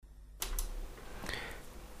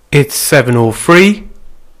It's 7:03.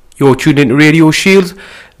 You're tuned into Radio Shield.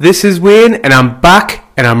 This is Wayne, and I'm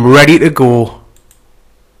back, and I'm ready to go.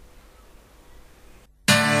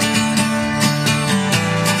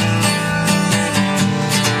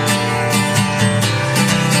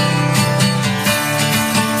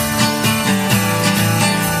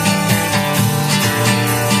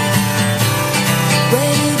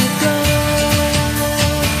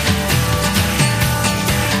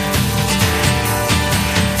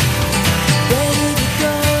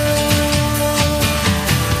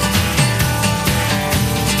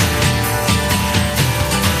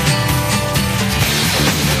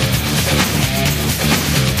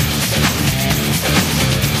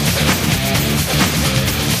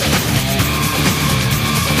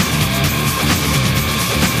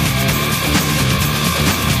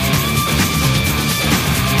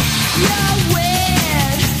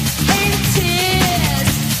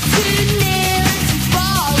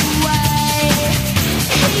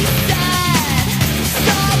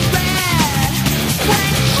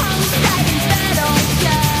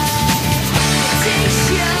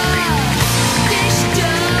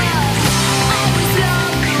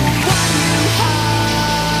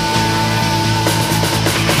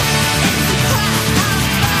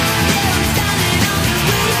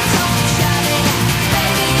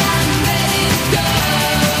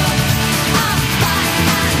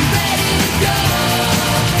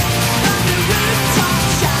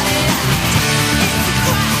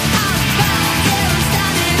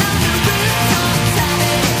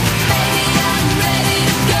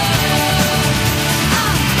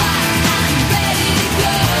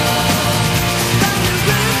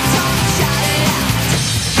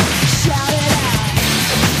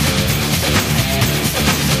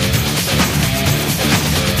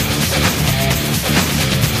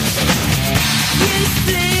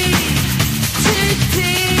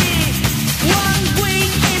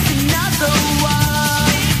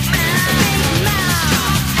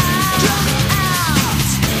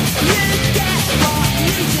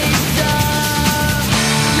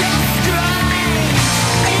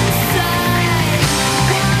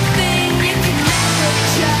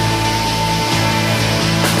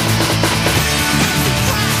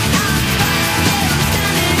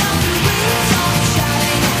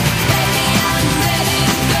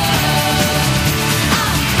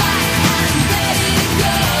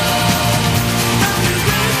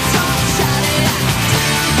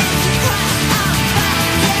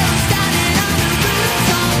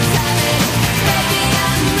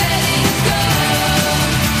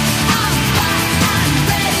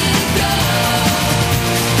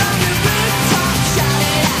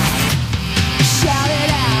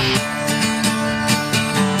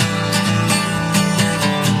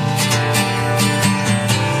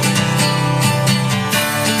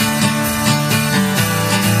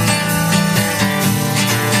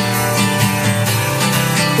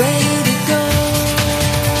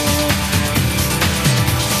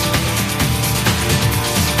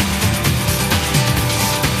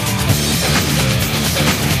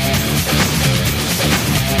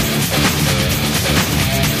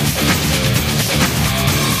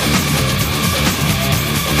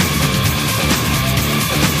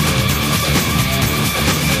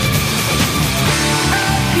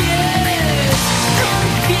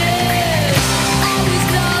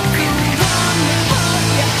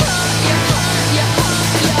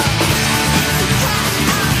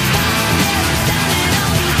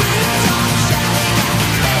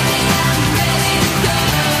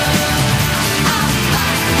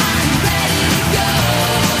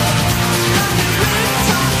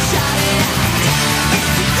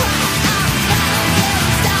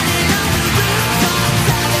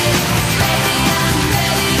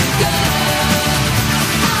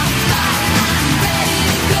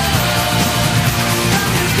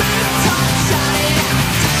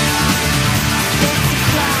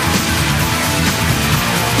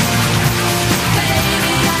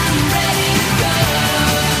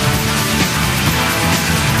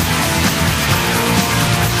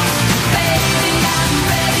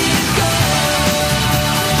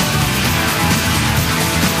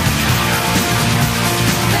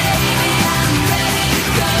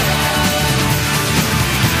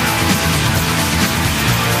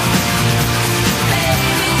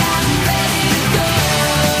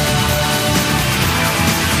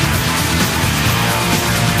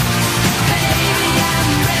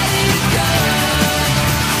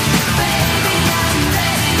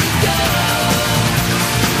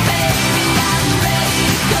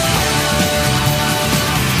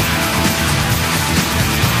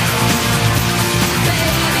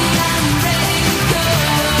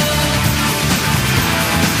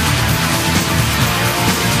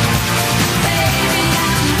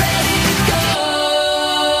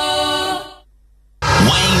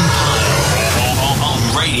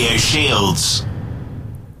 Shields.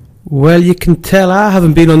 Well, you can tell I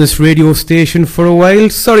haven't been on this radio station for a while.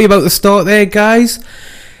 Sorry about the start there, guys.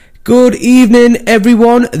 Good evening,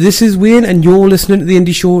 everyone. This is Wayne, and you're listening to The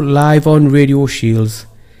Indie Show live on Radio Shields.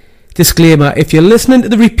 Disclaimer, if you're listening to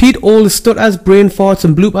the repeat, all the stutters, brain farts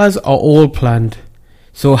and bloopers are all planned.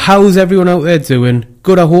 So how's everyone out there doing?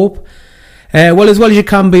 Good, I hope. Well as you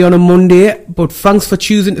can be on a Monday, but thanks for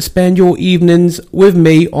choosing to spend your evenings with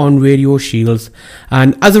me on Radio Shields.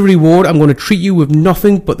 And as a reward, I'm going to treat you with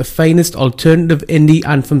nothing but the finest alternative indie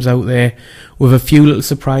anthems out there, with a few little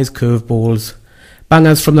surprise curveballs.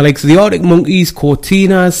 Bangers from the likes of the Arctic Monkeys,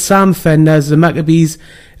 Cortinas, Sam Fenders, the Maccabees,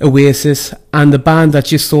 Oasis, and the band that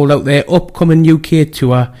just sold out their upcoming UK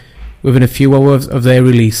tour within a few hours of their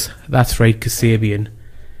release. That's right, Kasabian.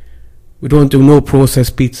 We don't do no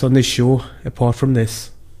processed beats on this show, apart from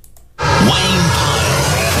this. Wayne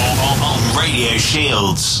Pyle on Radio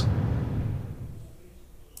Shields.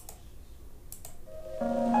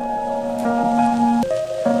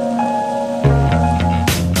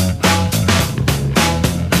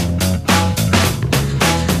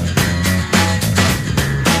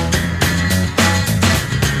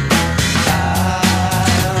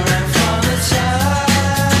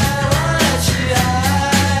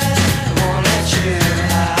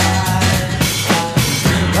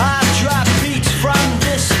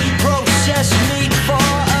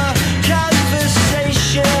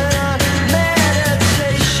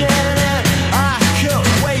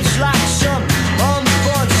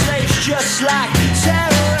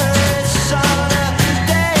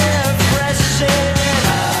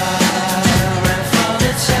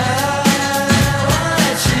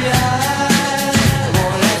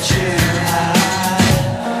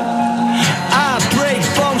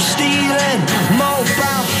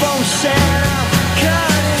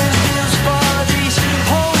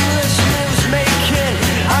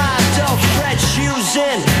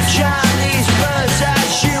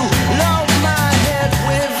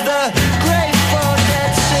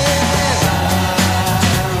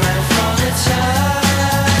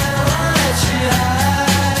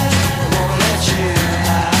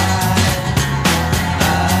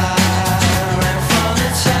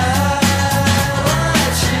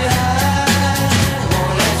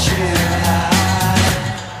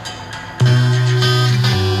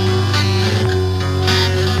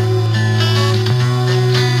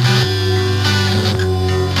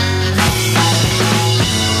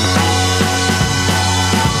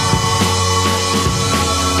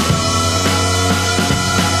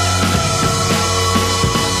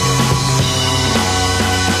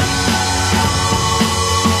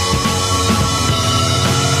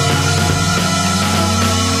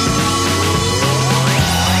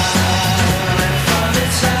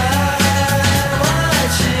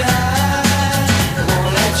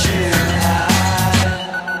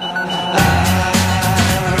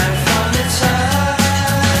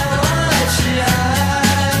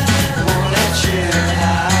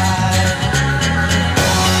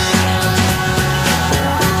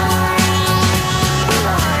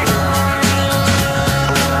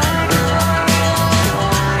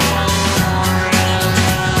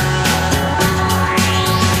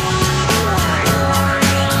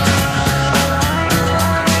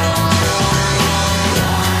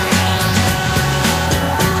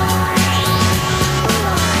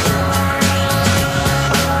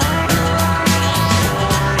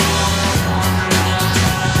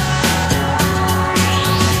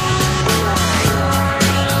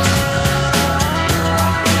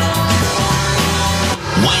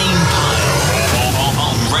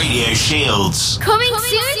 Shields. Coming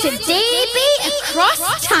soon to DB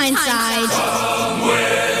across Tyneside. Come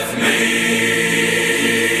with me.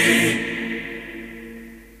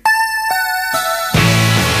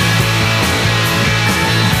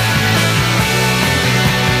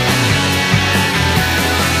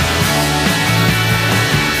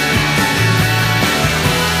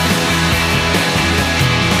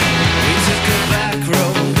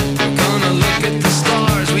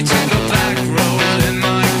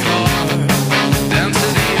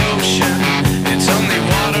 It's only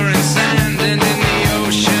water and sand, and in the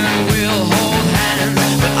ocean we'll hold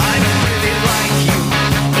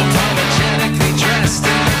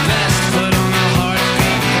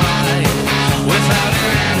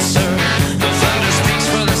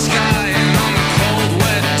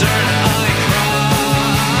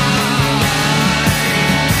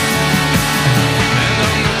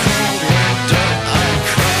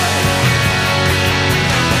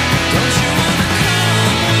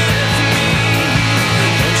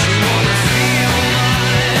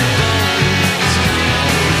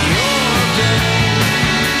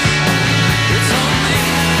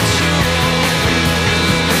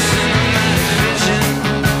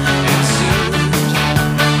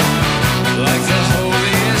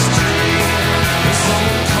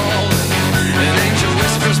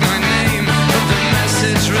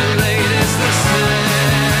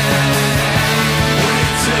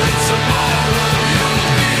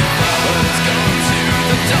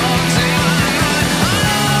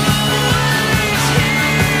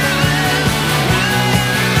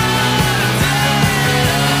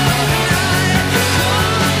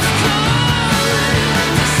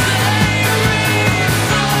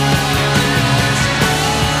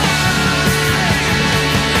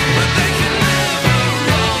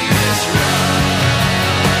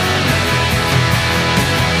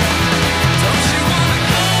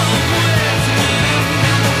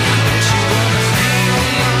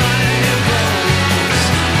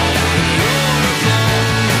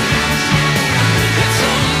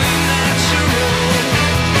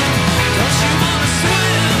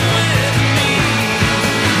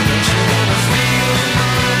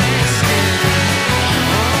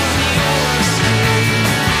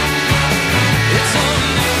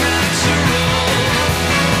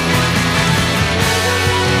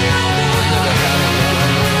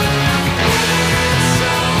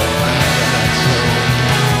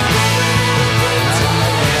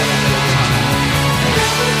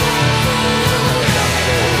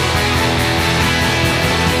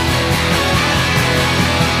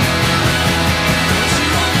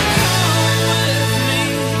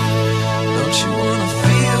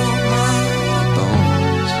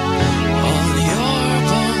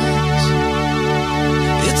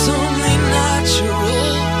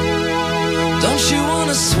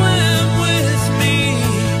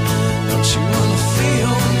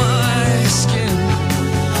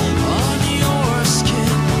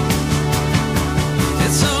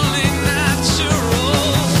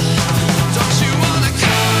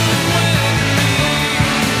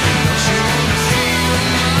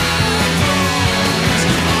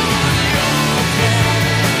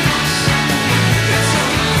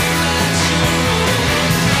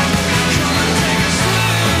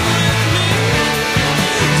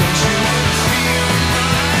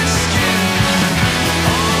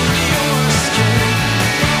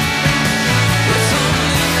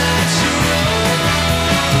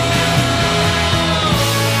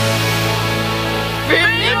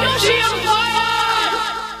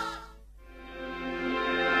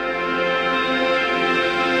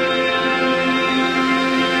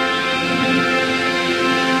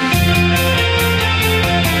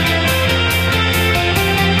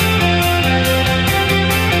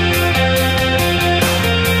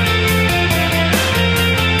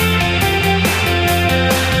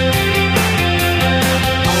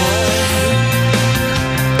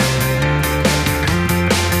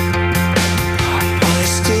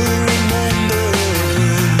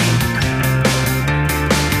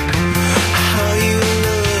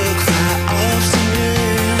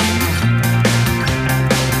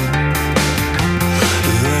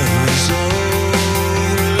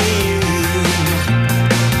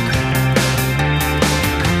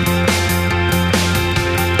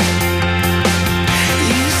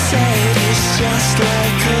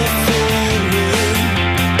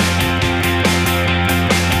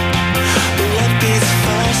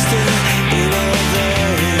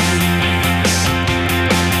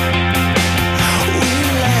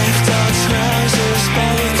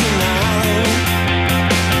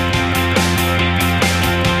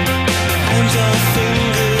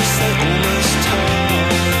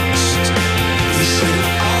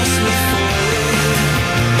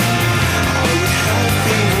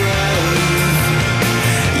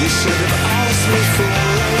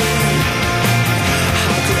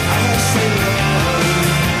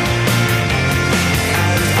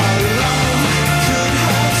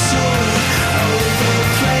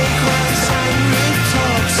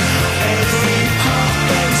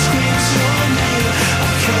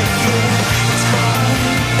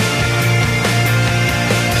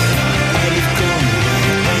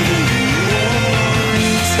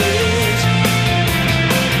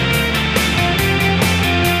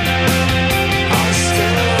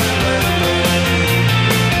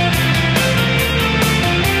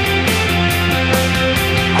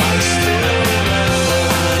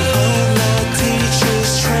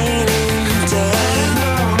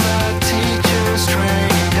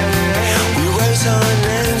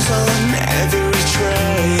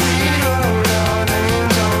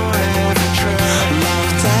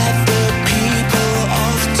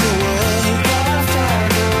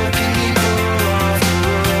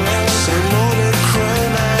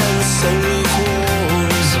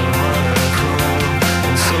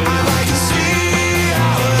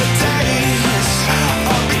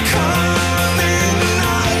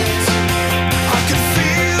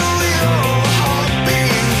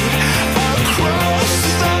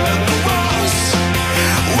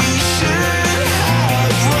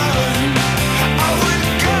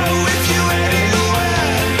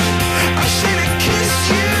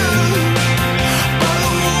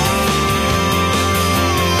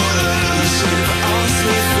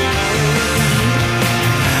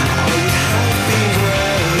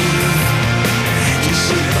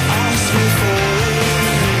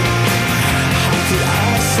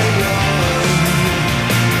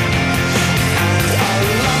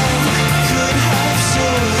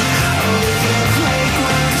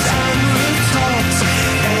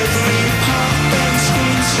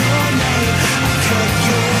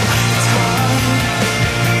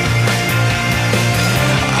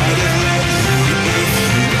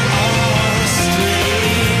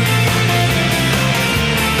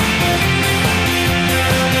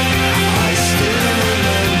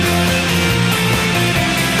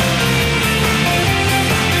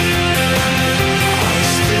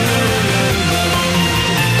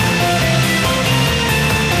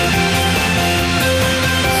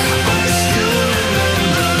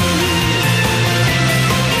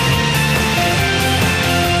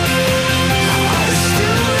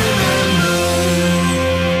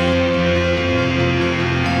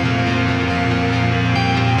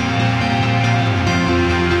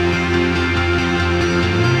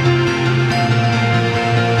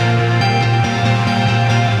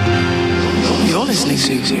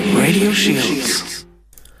Radio Shields.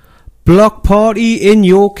 block party in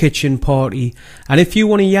your kitchen party. And if you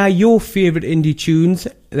want to hear your favourite indie tunes,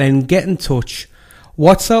 then get in touch.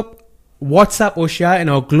 WhatsApp us in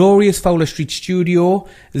our glorious Fowler Street studio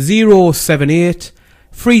 078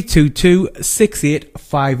 322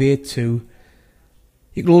 68582.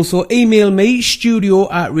 You can also email me,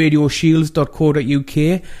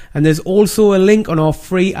 studio@radioshields.co.uk, and there's also a link on our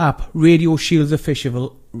free app, Radio Shields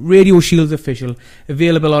Official,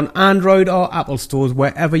 available on Android or Apple stores,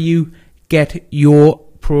 wherever you get your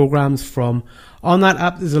programs from. On that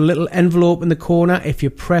app, there's a little envelope in the corner. If you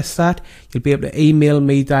press that, you'll be able to email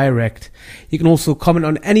me direct. You can also comment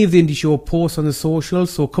on any of the Indie Show posts on the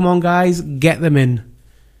socials, so come on guys, get them in.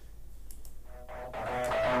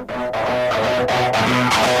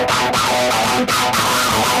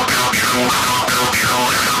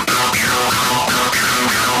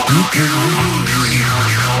 You can reach,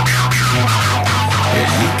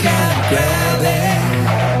 you can grab it,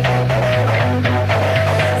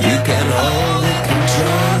 you can hold it,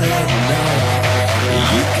 control it, no,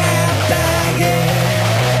 you can bag it,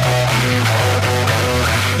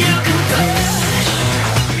 you can push,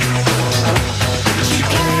 you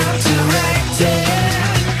can direct it,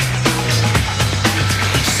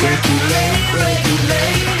 circulate,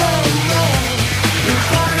 regulate, oh no, you're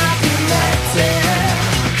gonna connect it.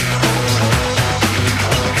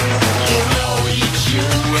 You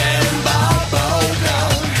and Bob.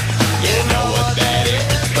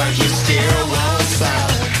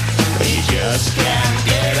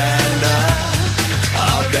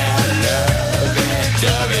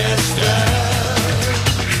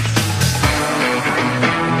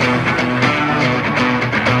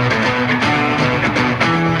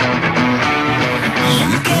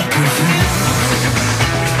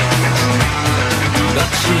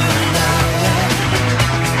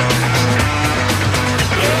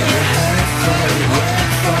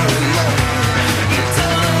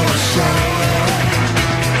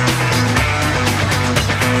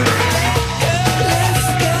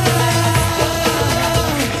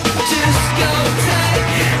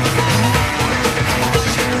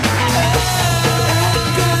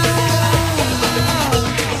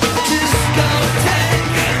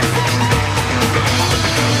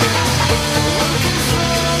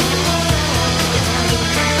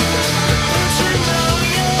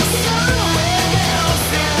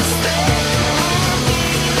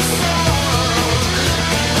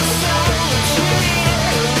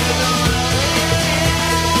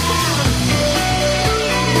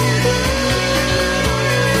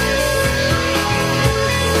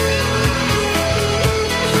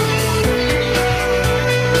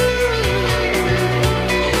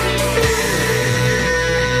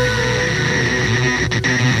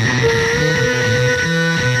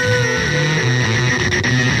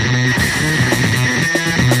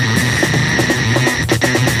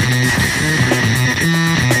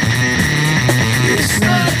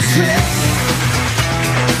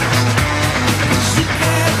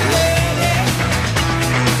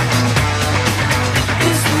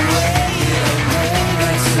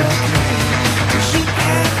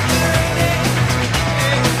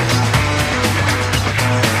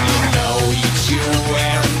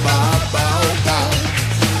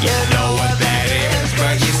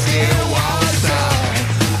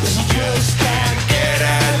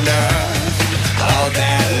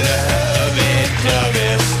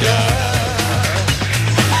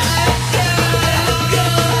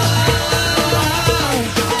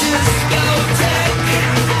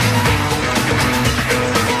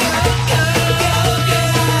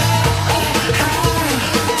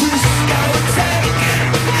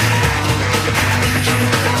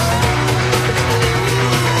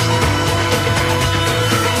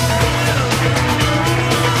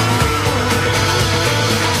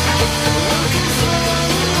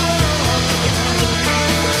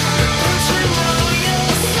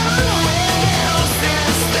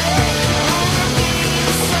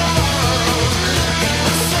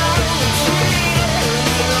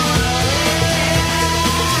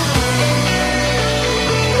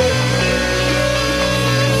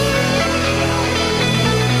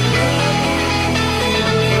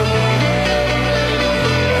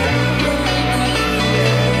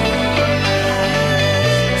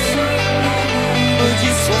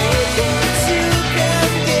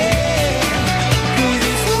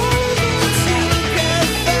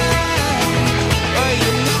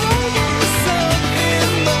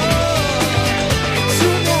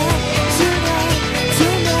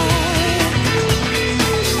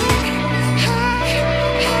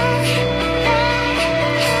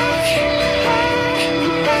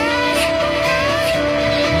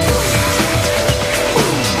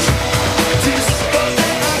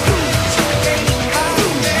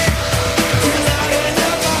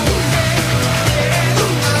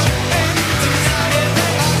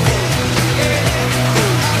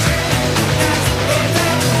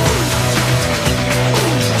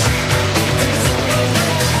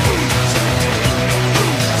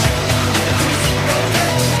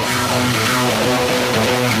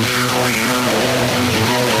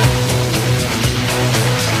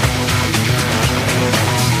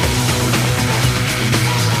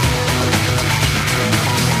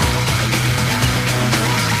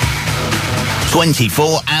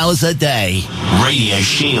 24 hours a day. Radio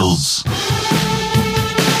Shields.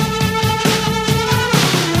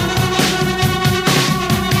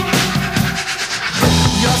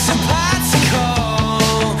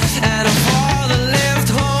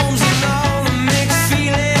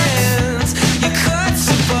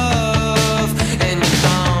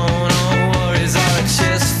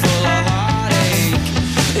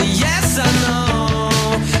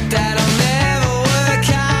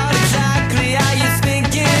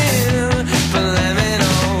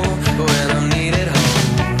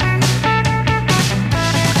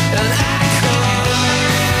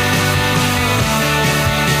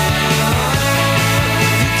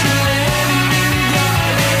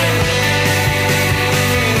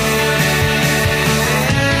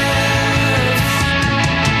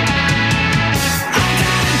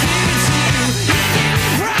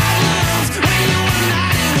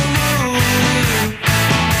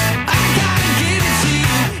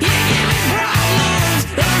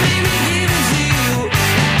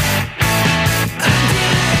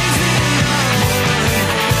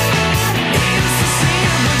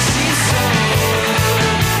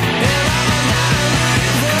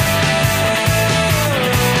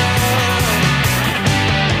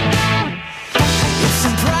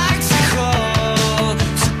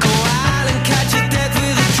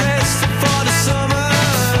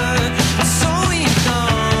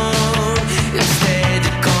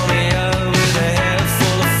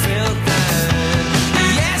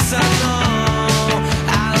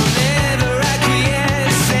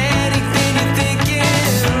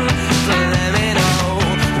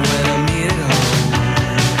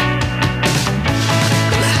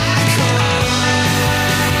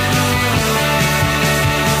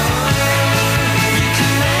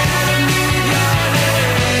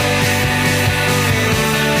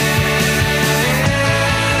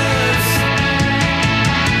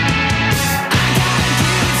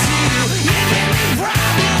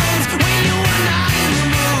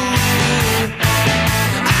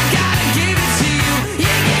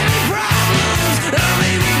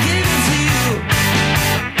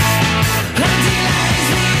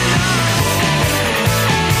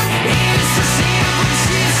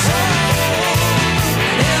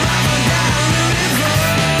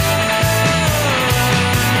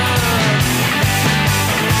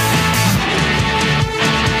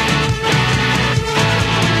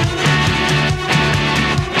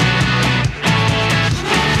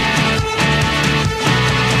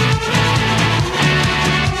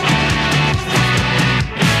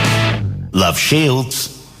 Love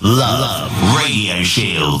Shields. Love Radio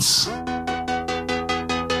Shields.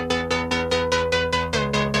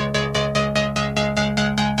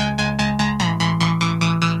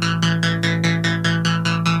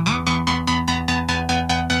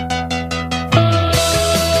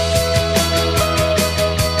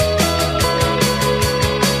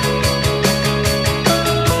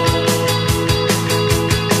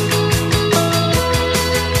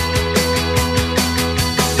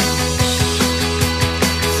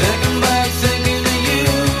 Thinking of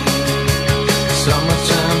you.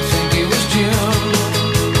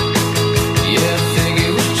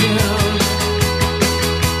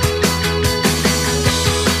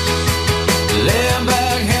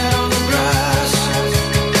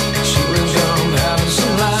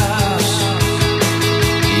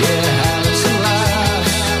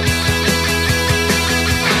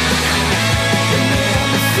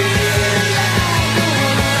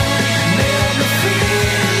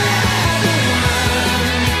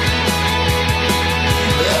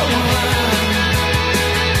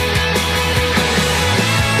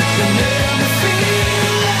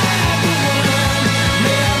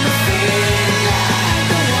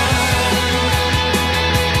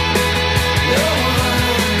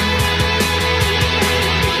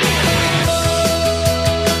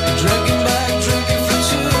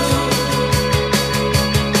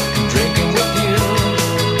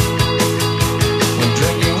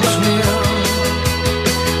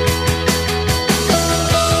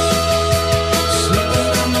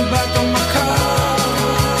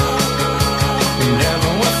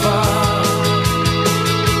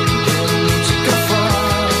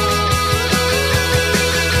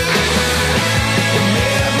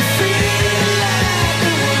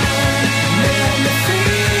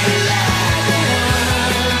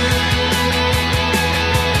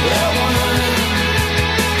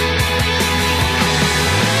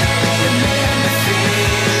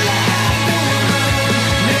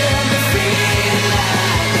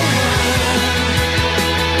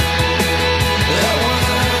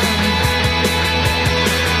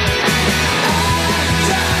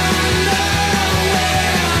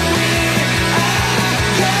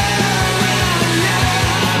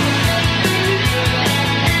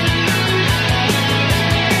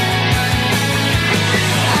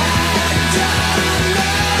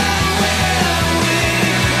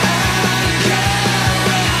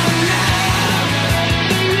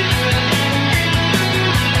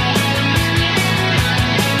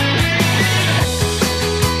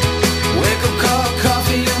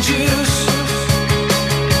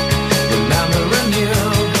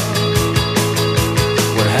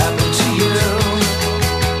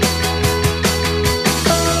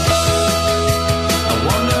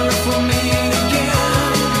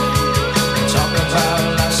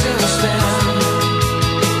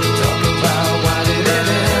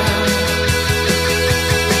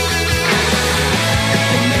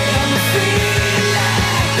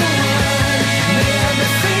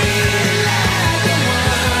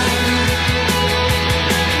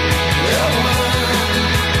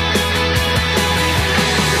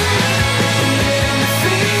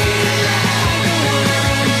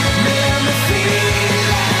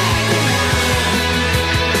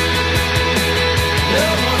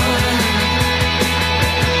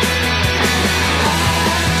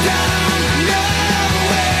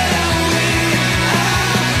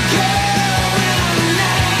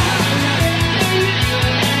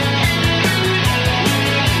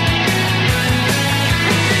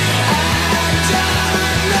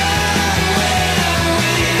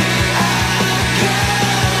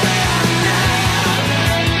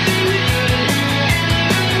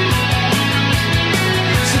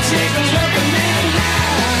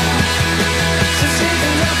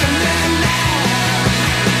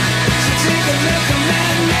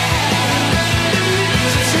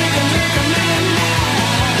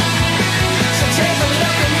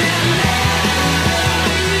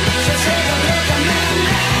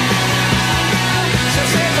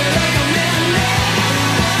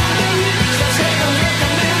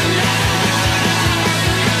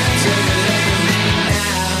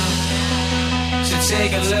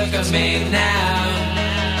 take a look at me now.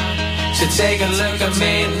 So take a look at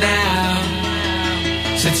me now.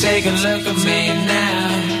 So take a look at me now.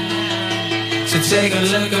 So take a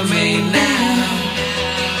look at me now.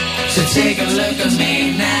 So take a look at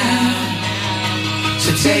me now.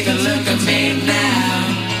 So take a look at me now.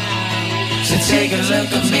 So take a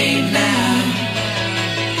look at me now.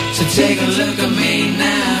 So take a look at me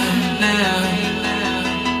now.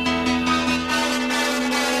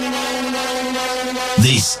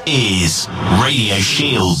 This is Radio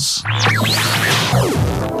Shields.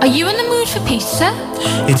 Are you in the mood for pizza?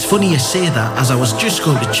 It's funny you say that, as I was just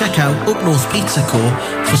going to check out Up North Pizza Co.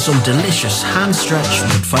 for some delicious hand-stretched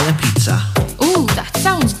wood-fire pizza. Ooh, that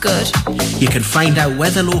sounds good. You can find out where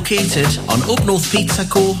they're located on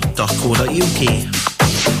upnorthpizzaco.co.uk.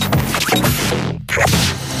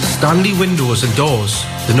 Stanley Windows and Doors,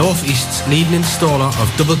 the North East's leading installer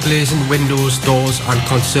of double glazing windows, doors and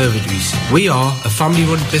conservatories. We are a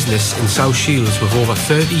family-run business in South Shields with over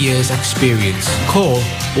 30 years experience. Call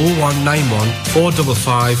 0191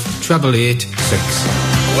 455 8886.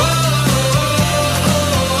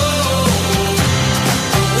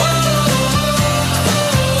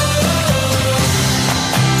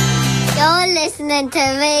 You're listening to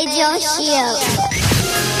Radio Shield.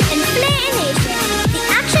 Inflating Nation, the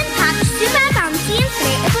action-packed, super bouncy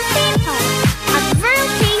inflatable theme park at Royal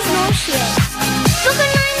Kings North Shield. Book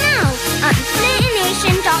online now at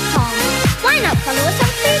inflatingnation.com. Why not follow us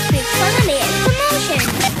on Facebook for the latest promotion?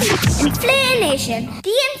 Inflating Nation,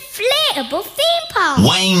 the inflatable theme park.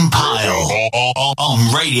 Wayne Pyle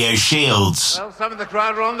on Radio Shields. Well, some of the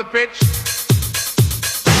crowd are on the pitch.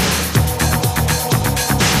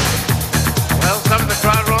 Well, some of the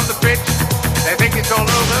crowd are on the pitch. They think it's all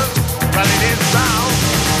over, but it is now.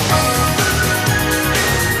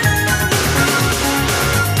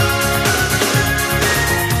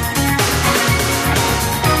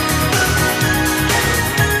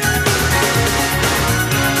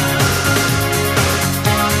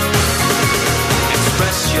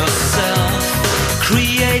 Express yourself,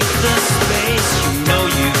 create the space. You know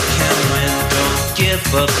you can win, don't give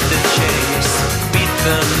up the chase. Beat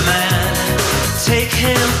the man, take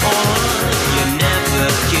him on. You never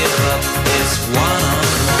give up, it's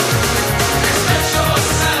one-on-one. Express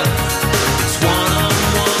yourself, it's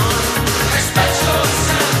one-on-one. Express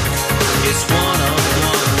yourself, it's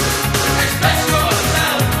one-on-one. Express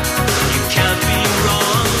yourself, you can't be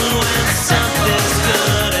wrong. When something's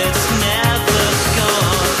good, it's never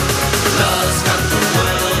gone. Love's got the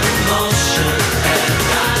world in motion, and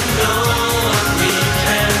I know what we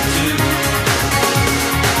can do.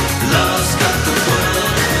 Love's got the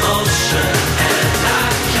world in motion, and I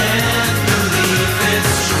can't believe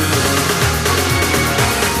it's true.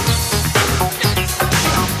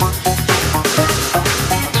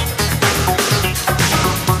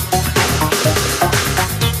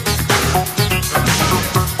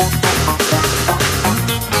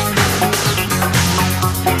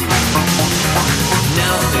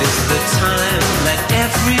 Now is the time, let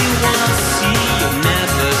everyone see. You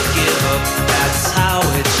never give up, that's how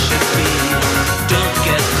it should be. Don't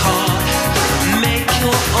get caught, make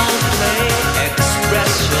your own play.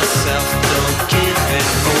 Express yourself, don't give it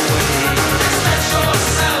away. Express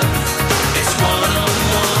yourself, it's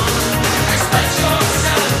one-on-one. Express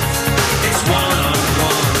yourself, it's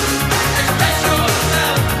one-on-one. Express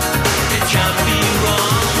yourself, it can't be wrong.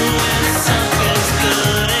 When something's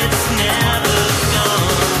good, it's never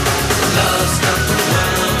gone. Love's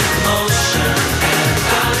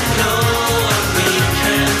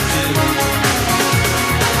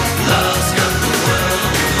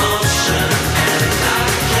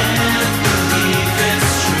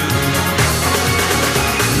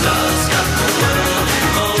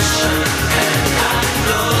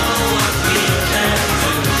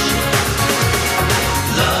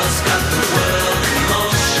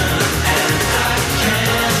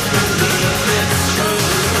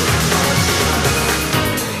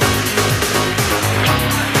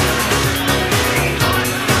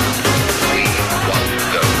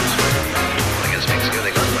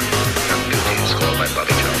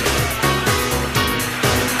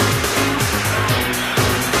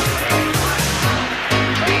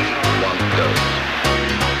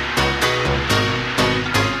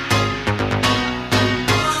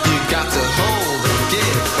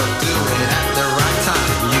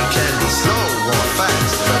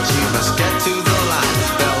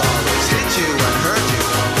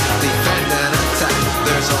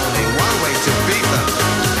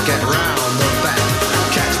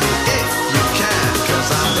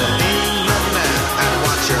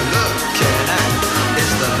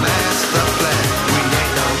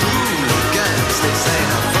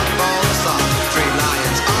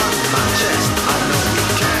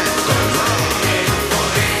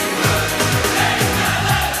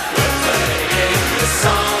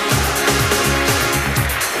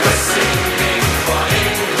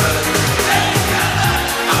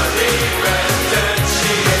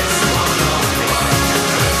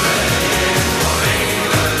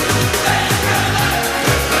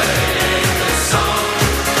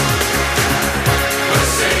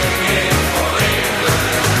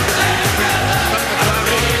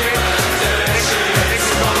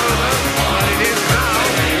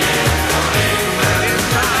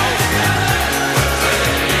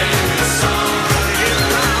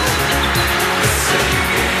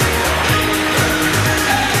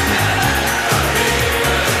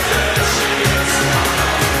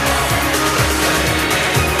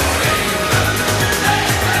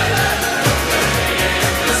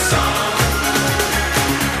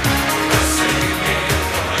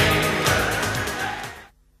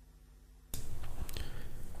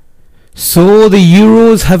So the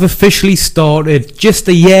Euros have officially started, just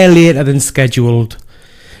a year later than scheduled.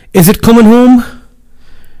 Is it coming home?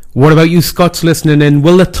 What about you Scots listening in?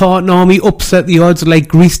 Will the Tartan Army upset the odds like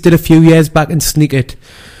Greece did a few years back and sneak it?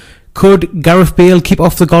 Could Gareth Bale keep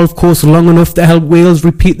off the golf course long enough to help Wales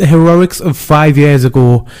repeat the heroics of 5 years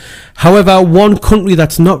ago? However, one country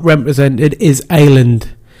that's not represented is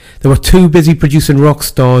Ireland. They were too busy producing rock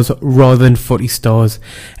stars rather than footy stars.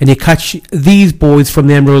 And you catch these boys from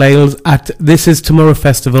the Emerald Isles at This Is Tomorrow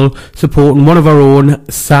Festival supporting one of our own,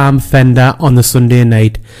 Sam Fender, on the Sunday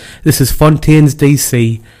night. This is Fontaines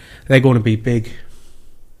DC. They're going to be big.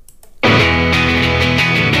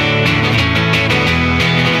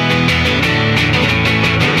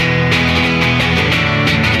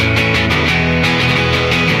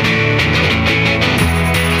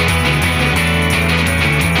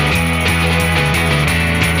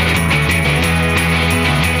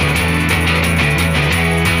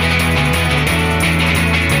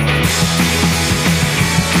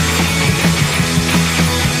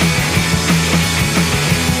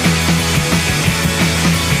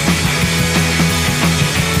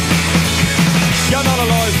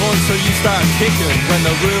 Start kicking when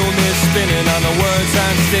the room is spinning and the words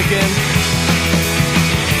aren't sticking.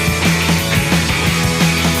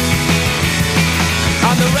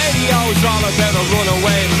 And the radio's all about a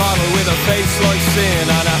runaway model with a face like sin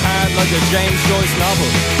and a heart like a James Joyce novel.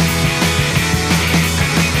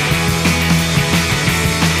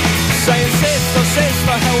 Saying sister,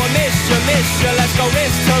 sister, how I missed you, let's go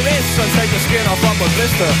wrist to wrist and take the skin off a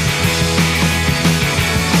blister.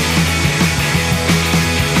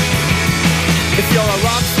 If you're a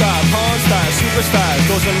rock star, porn star, superstar,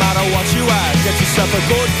 doesn't matter what you are, get yourself a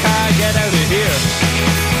good car, get out of here.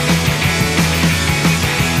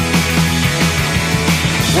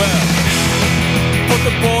 Well, put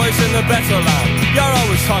the boys in the better land. You're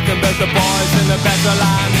always talking about the boys in the better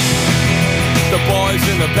land. The boys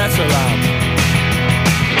in the better land.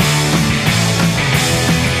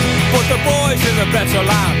 Put the boys in the better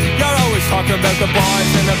land. You're always talking about the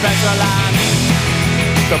boys in the better land.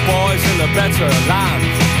 The boys in the better land.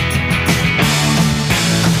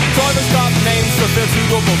 Drivers got names to fill two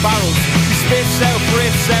double barrels. He spits out,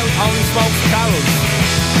 breathes out, only smokes carols.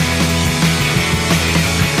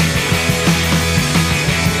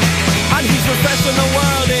 And he's refreshing the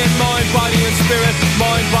world in mind, body and spirit.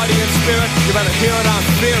 Mind, body and spirit. You better hear it and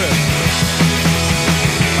fear it.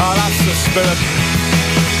 Oh, that's the spirit.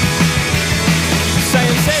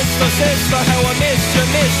 Saying sister, sister, how I missed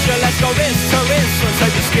you, let's go wrist to wrist and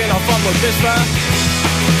take the skin off on the blister.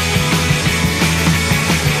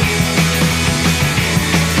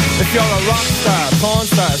 If you're a rock star, porn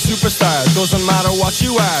star, superstar, doesn't matter what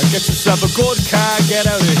you are, get yourself a good car, get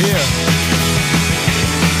out of here.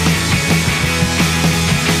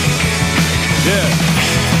 Yeah.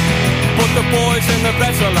 Put the boys in the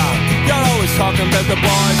better land. You're always talking about the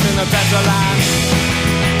boys in the better land.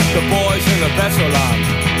 The boys in the better land.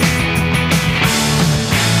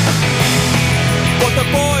 But the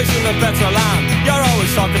boys in the better land. You're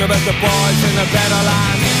always talking about the boys in the better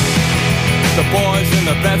land. The boys in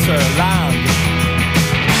the better land.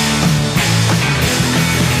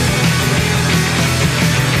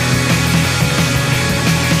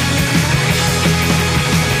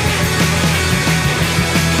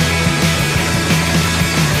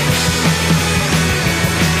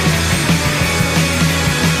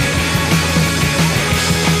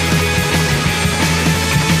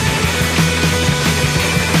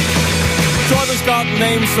 Got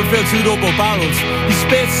names to fill two double barrels. He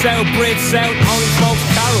spits out, breathes out, only smokes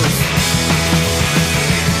carols.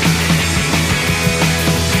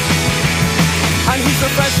 And he's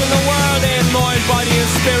refreshing the world in mind, body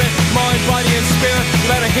and spirit. Mind, body and spirit. You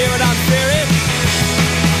better hear it and fear it.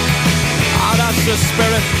 Ah, that's the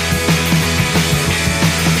spirit.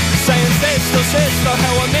 Saying sister, sister,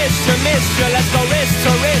 how I missed you, let's go wrist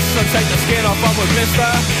to wrist and take the skin off of a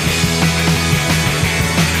blister.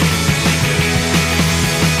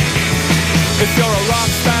 If you're a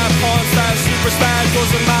rock star, porn star, superstar,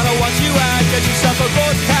 doesn't matter what you are, get yourself a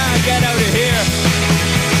good car, get out of here.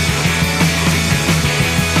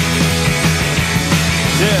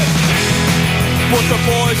 Yeah. Put the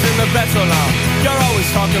boys in the better land. You're always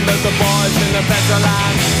talking about the boys in the better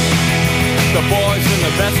land. The boys in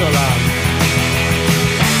the better land.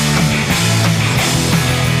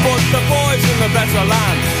 Put the boys in the better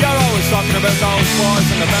land. You're always talking about those boys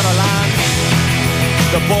in the better land.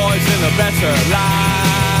 The boys in the better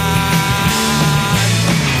land.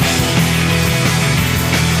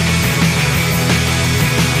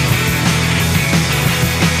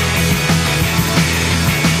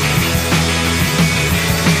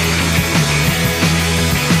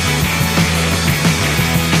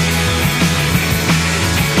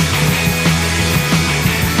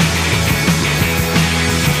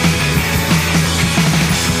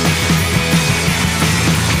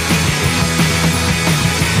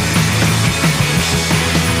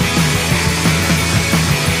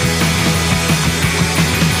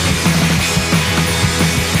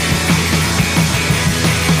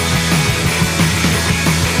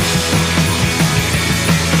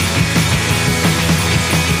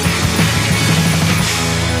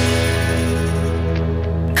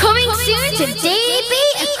 to DB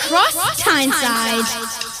across Tyneside.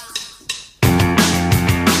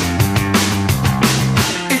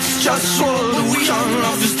 It's just what we young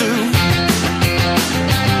lovers do.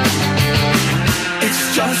 It's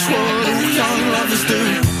just what we young lovers do.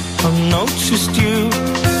 I noticed you.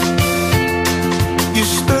 You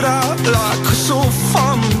stood out like a sore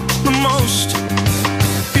thumb, the most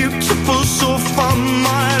beautiful sore thumb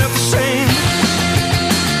I'd ever seen.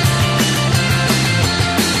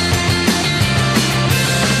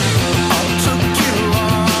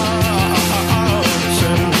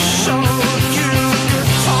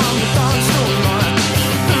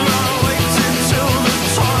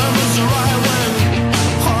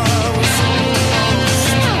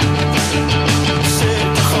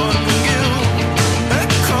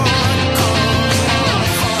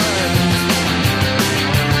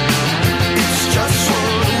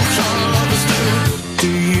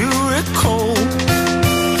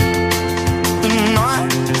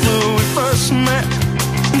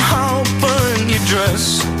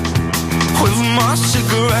 Dress with my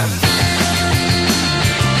cigarette.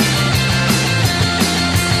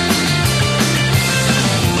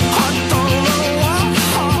 I don't know why,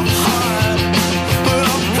 but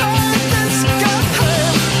I'll play this game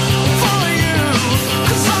for you.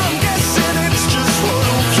 'Cause I'm guessing it's just what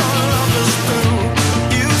all young lovers do.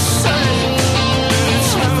 You say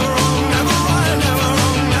it's never wrong, never right, never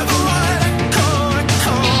wrong, never right.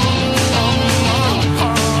 Echo, on my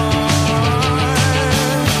heart.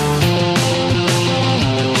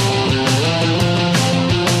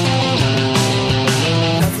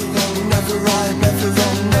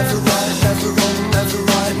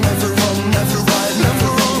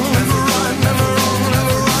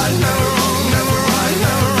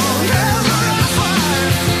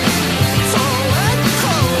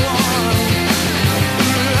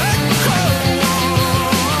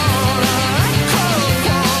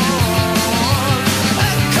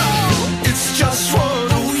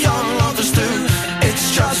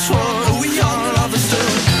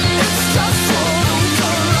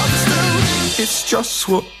 Just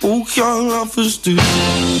what all young lovers do.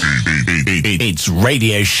 It's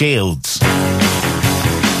Radio Shields.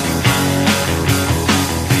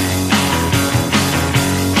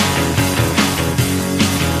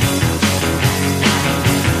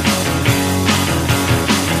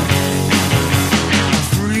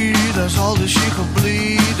 Free, that's all that she could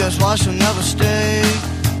bleed. That's why she'll never stay.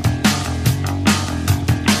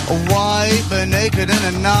 A wife, but naked in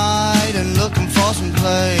the night and looking for some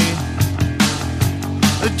play.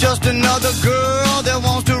 Just another girl that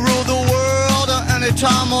wants to rule the world at any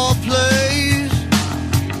time or place.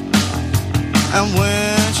 And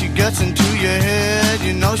when she gets into your head,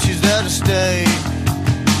 you know she's there to stay.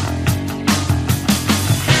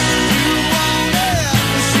 You want it,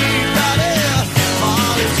 she got it.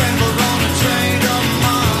 Molly Single's gonna change her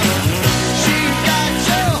mind. She got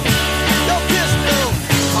your pistol.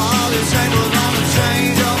 Molly Single's gonna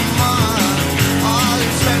change her mind. Molly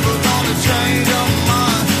Single's gonna change her mind.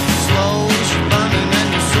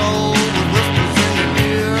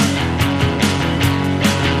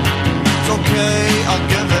 Okay, I'll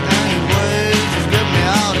give it anyway. Just get me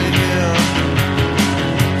out of here.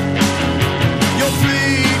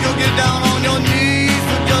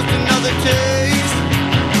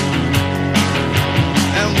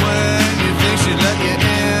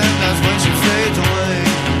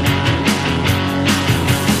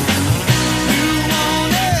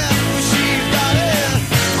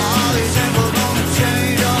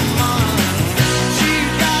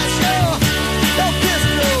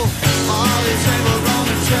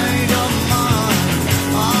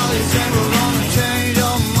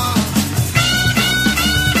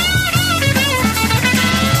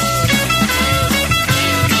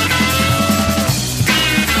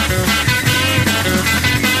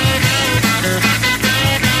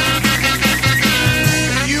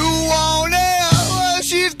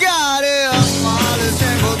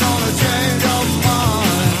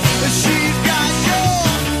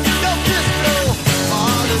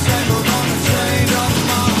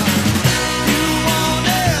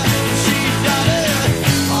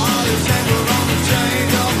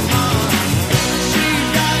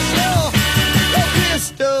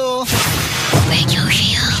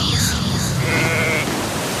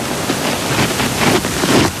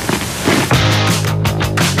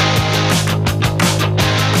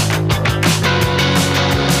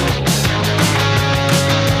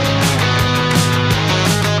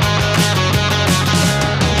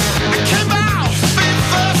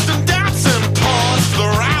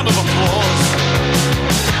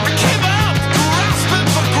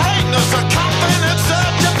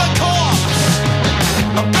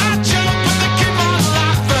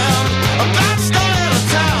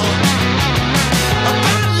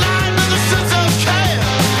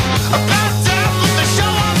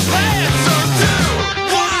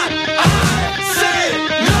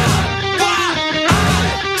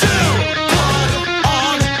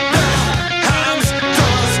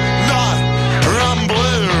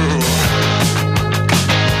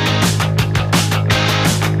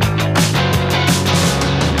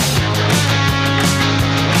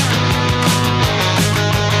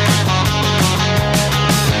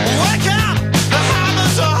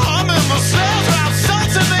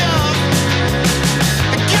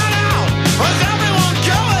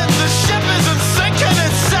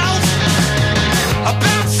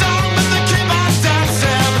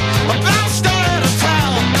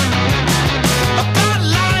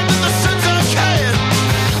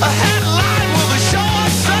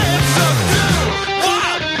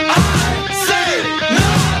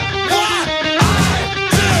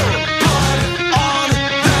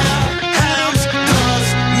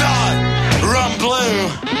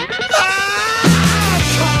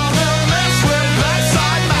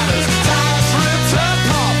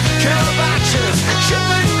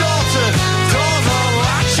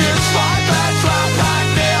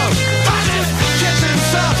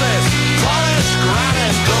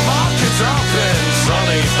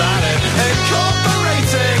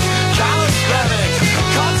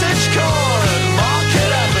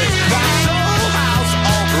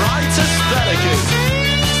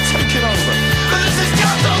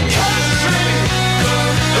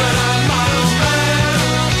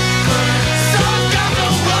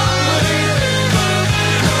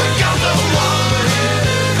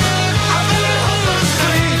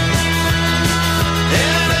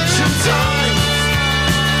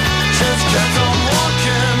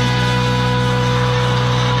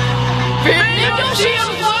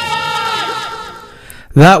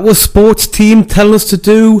 That was Sports Team telling us to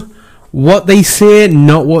do what they say,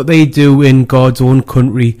 not what they do in God's own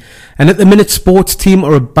country. And at the minute, Sports Team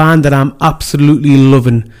are a band that I'm absolutely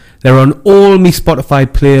loving. They're on all my Spotify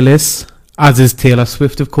playlists, as is Taylor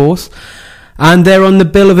Swift, of course. And they're on the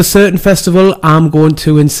bill of a certain festival I'm going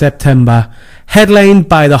to in September. Headlined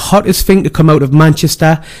by the hottest thing to come out of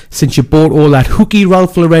Manchester since you bought all that hooky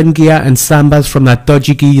Ralph Lauren gear and sambas from that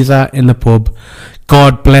dodgy geezer in the pub.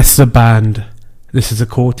 God bless the band. This is the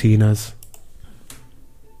Cortinas.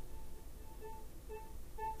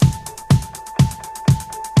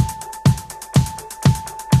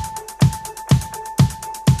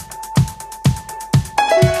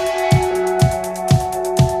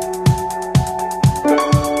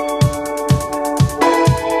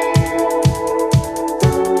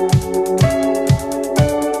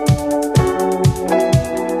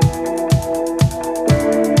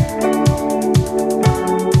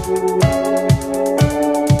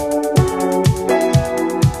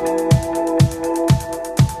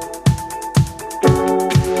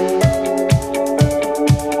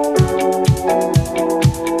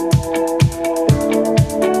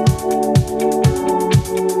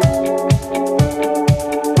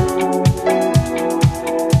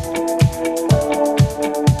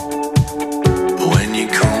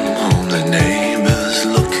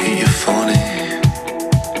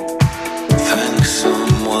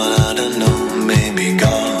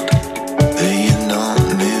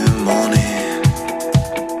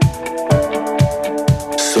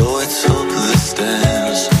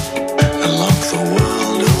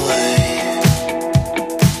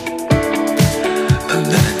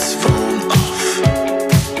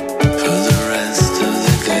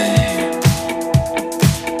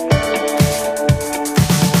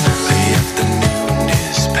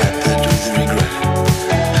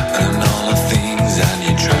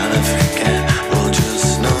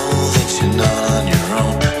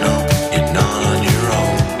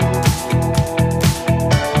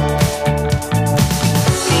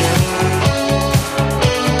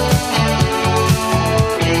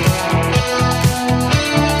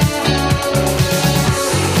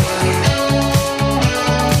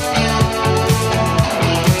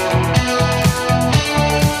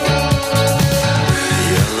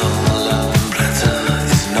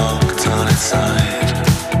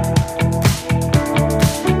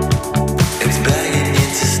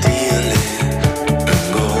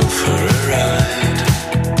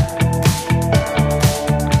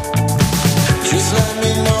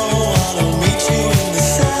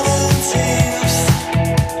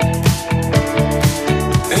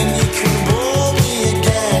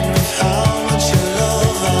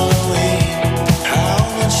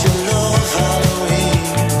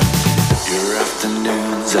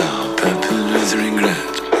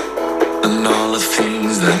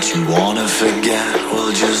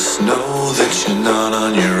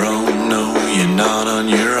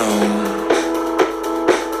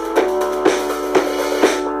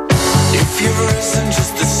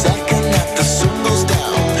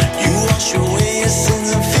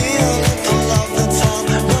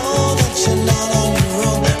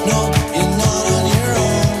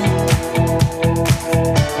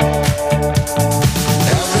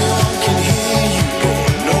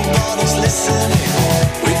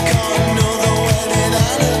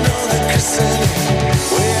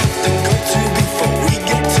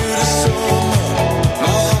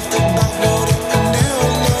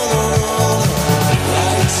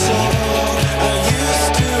 So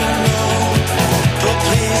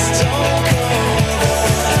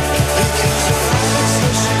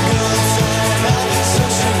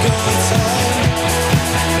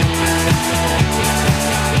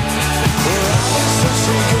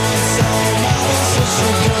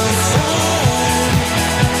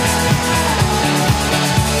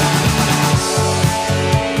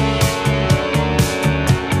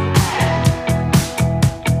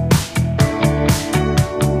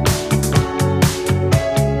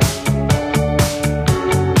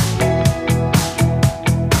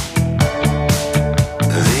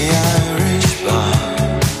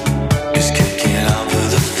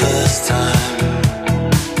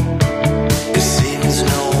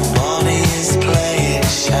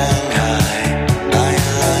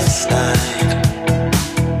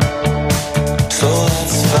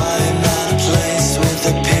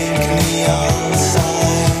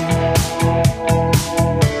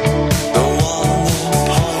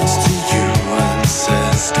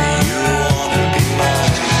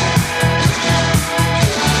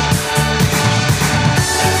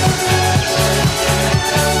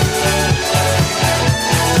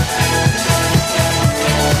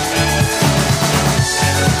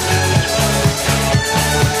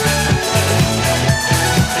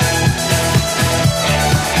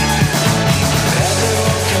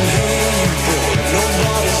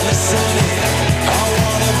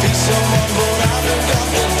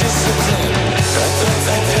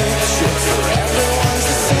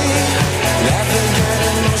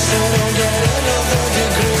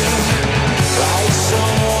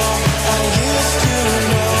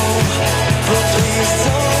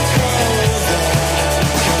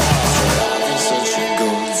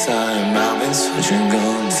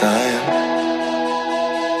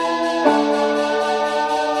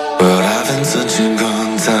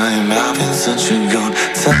time. I've been such a good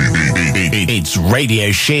time. It's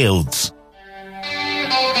Radio Shields.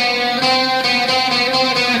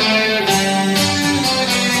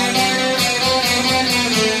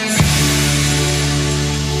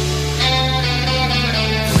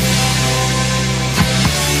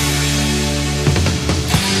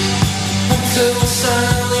 Until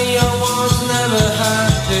suddenly I was never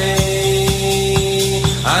happy.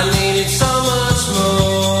 I needed so much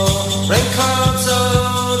more. Raincoats,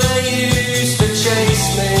 oh, they used to chase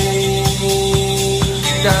me.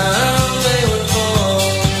 Down they would fall.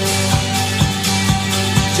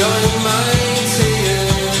 Join my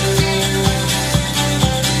tears.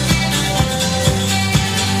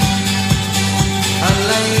 I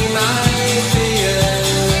lay my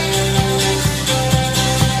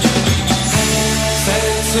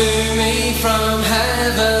to me from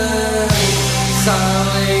heaven,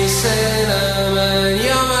 Sally Cinnamon,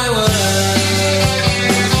 you're my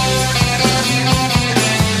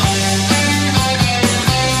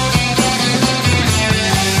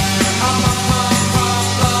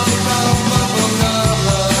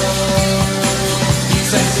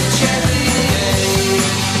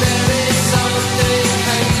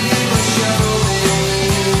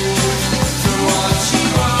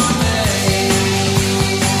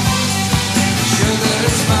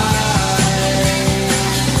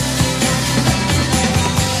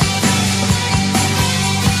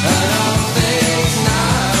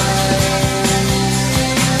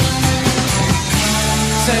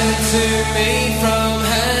to me from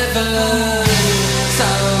heaven,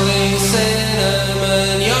 Sally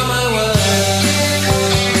Cinnamon, you're my world.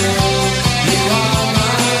 You are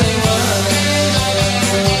my world.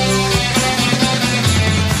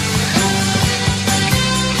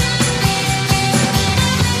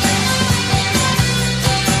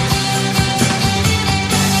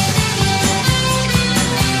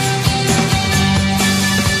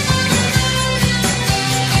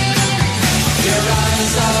 Your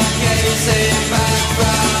eyes are gazing back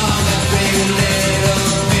from every little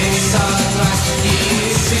piece of glass. You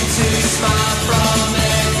used to smile from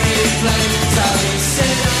every flame. Sally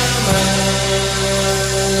Cinnamon,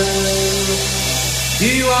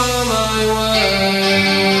 you are my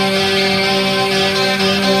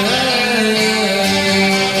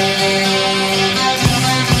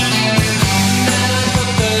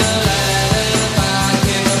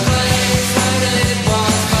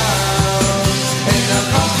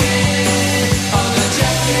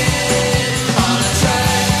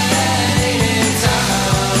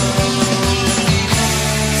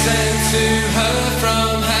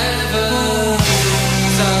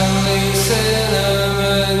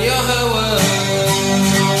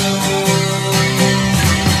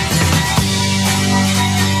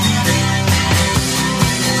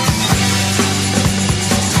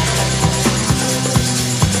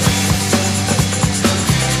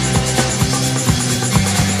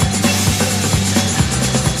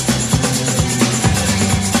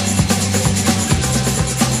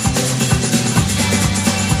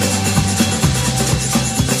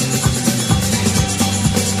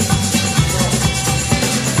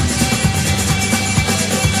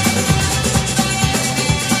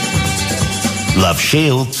Love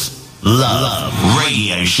Shields. Love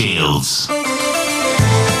Radio Shields.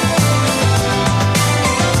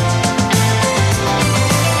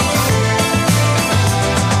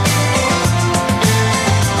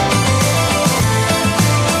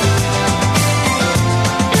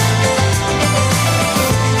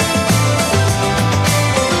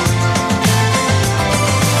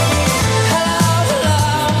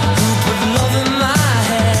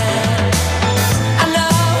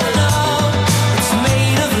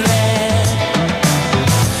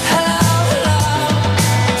 Hello,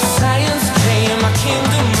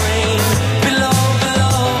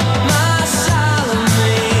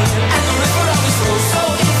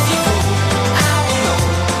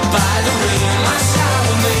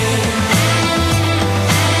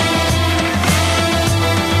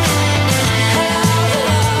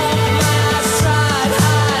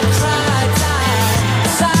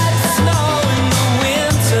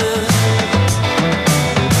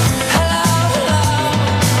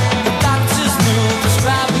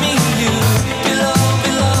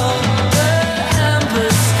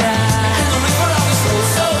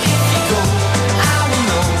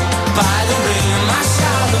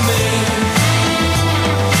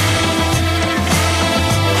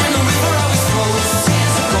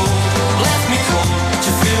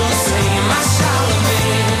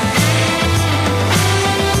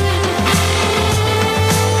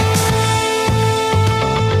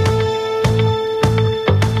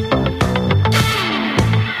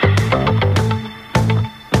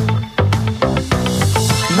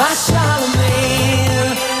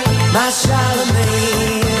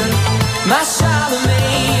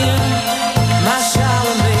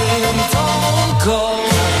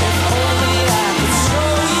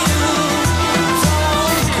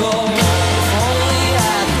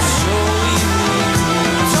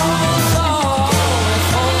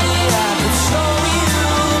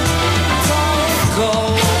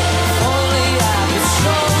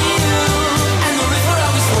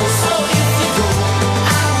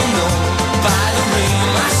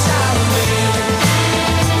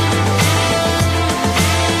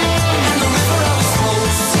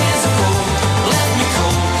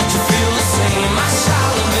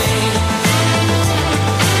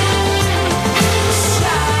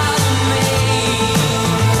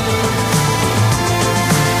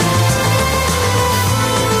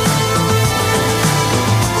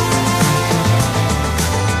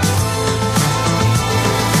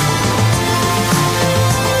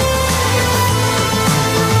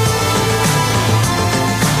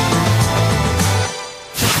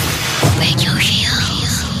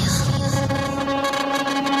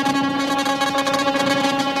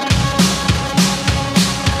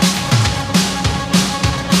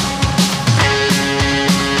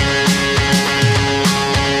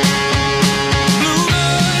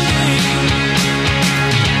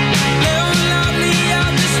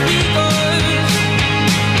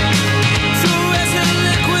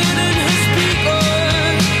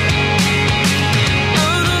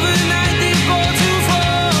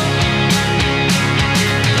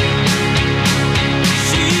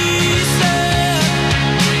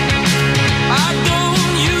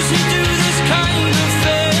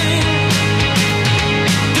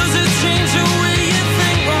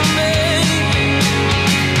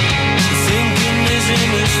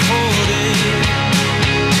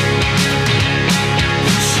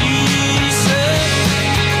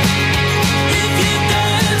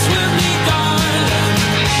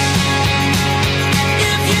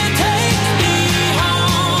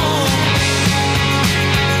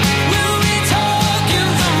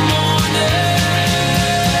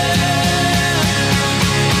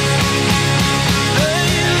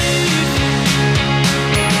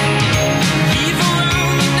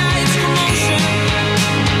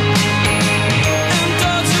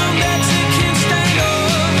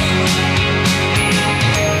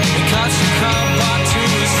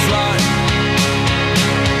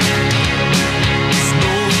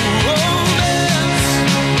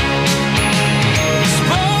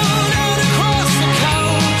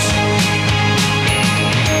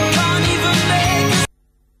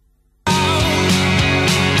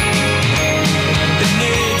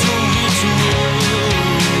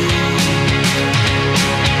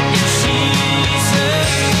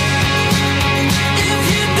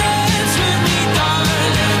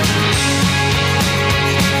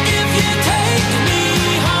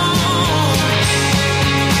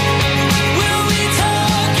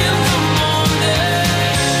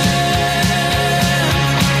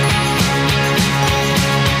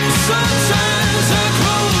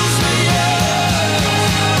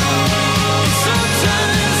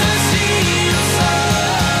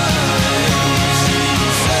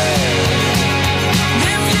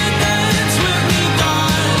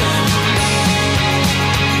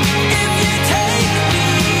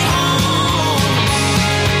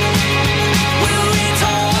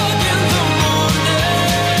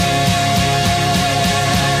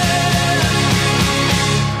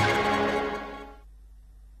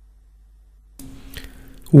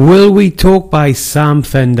 Will We Talk by Sam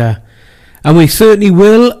Fender. And we certainly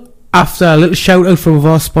will after a little shout out from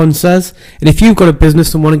our sponsors. And if you've got a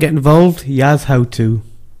business and want to get involved, here's how to.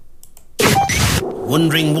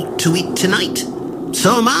 Wondering what to eat tonight?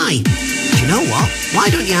 So am I. Do you know what? Why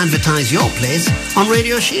don't you advertise your place on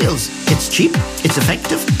Radio Shields? It's cheap, it's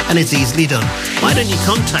effective, and it's easily done. Why don't you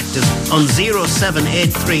contact us on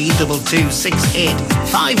 0783 2268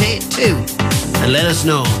 582 and let us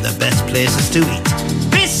know the best places to eat.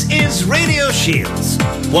 This is Radio Shields.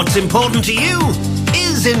 What's important to you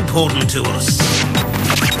is important to us.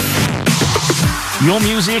 Your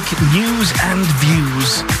music, news and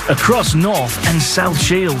views across North and South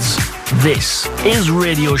Shields. This is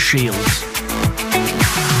Radio Shields.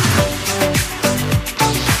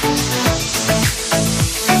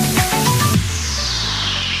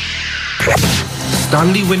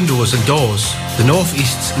 Stanley Windows and Doors, the North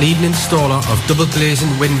East's leading installer of double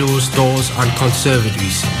glazing windows, doors and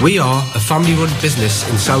conservatories. We are a family-run business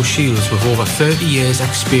in South Shields with over 30 years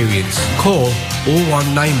experience. Call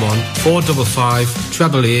 0191 455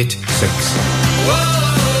 8886.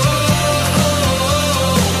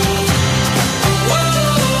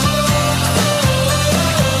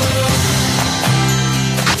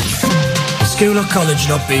 School or college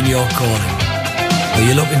not being your calling? Or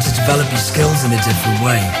you're looking to develop your skills in a different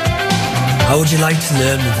way? How would you like to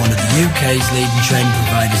learn with one of the UK's leading training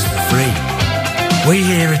providers for free? We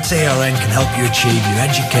here at TRN can help you achieve your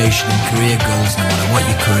education and career goals no matter what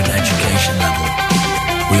your current education level.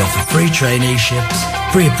 We offer free traineeships,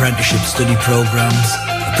 free apprenticeship study programmes,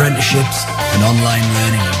 apprenticeships and online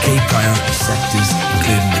learning in key priority sectors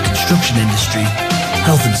including the construction industry,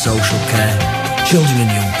 health and social care, children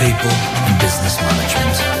and young people and business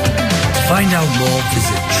management. To find out more,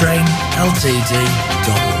 visit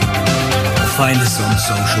trainltd.org or find us on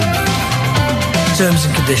social media. Terms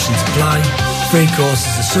and conditions apply. Free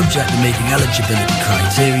courses are subject to meeting eligibility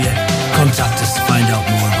criteria. Contact us to find out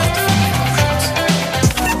more about the funding options.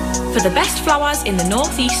 For the best flowers in the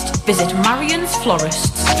northeast, visit Marion's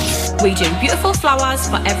Florists. We do beautiful flowers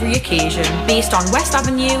for every occasion, based on West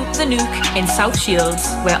Avenue, The Nook in South Shields.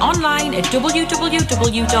 We're online at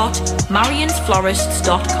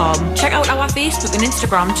www.marionsflorists.com. Check out our Facebook and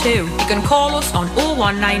Instagram too. You can call us on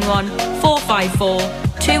 0191 454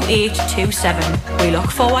 2827. We look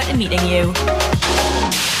forward to meeting you.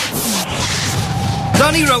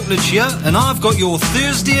 Danny Routledge here, and I've got your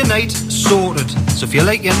Thursday night sorted. So if you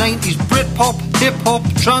like your 90s Britpop, hip-hop,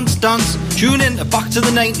 trance dance, tune in to Back to the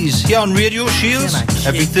 90s here on Radio Shields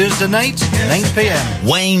every Thursday night, 9 p.m.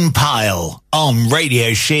 Wayne Pyle on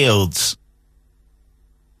Radio Shields.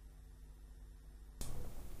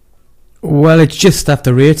 Well, it's just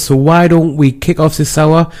after 8, so why don't we kick off this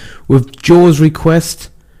hour with Joe's request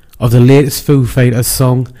of the latest Foo Fighters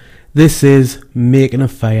song. This is Making a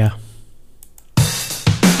Fire.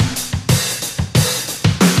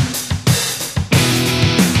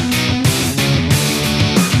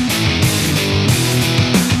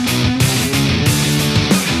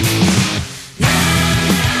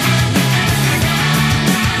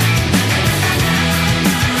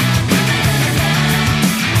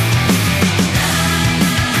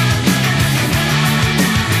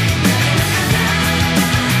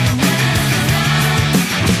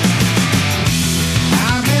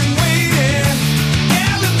 I've been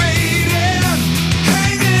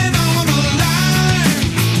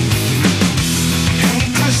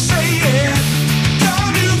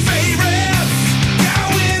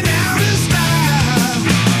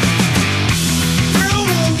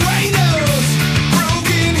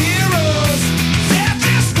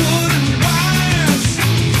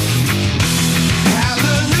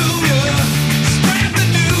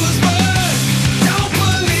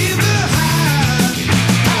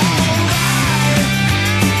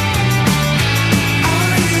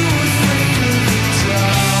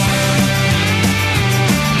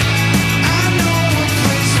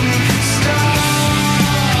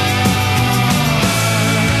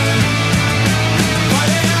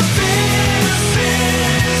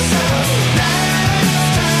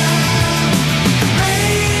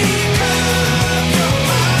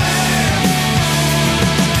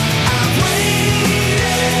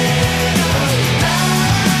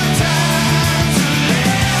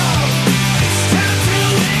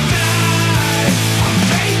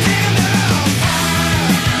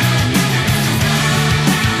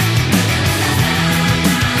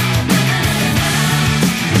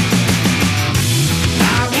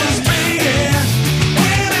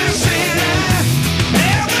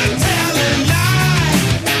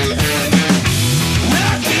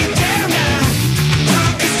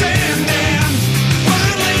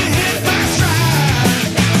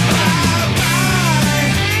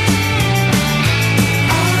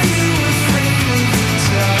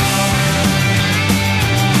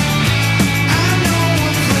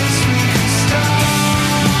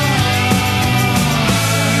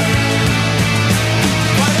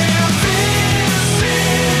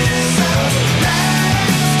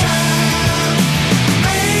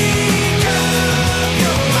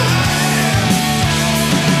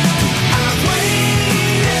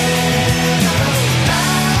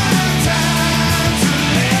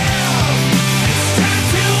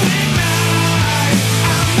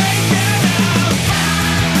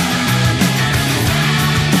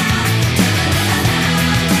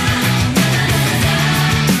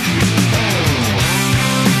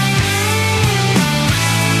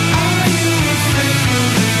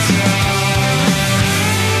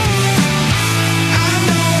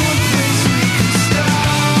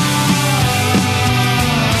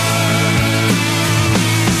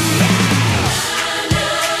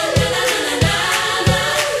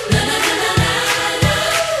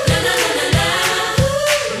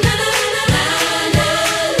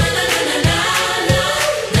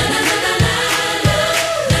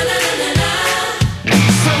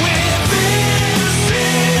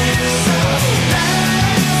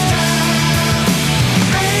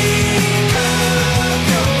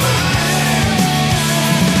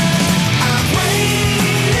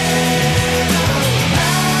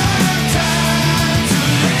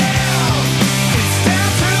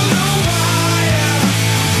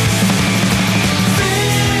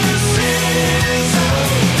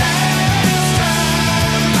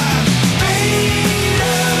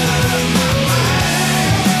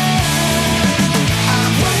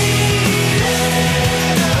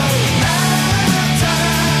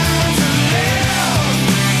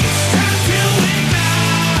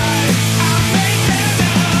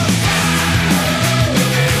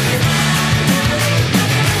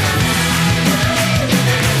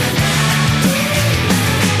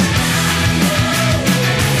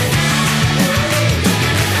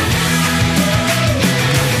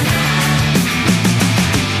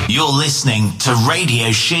You're listening to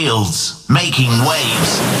Radio Shields, making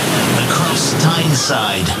waves across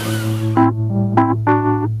Tyneside.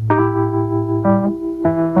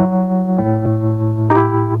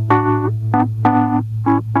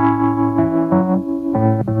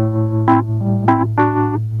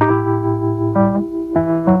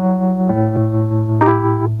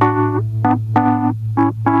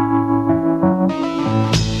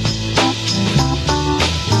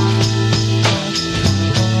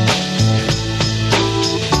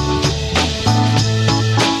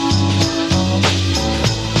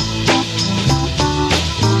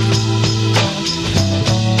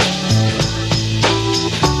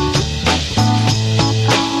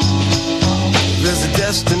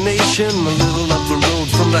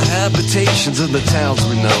 Of the towns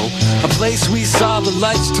we know, a place we saw the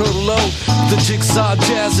lights turn low, the jigsaw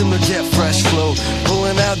jazz and the get fresh flow,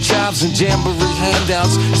 pulling out jobs and jamboree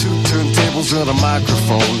handouts, 2 turntables and a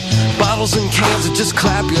microphone, bottles and cans, and just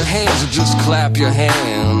clap your hands, and just clap your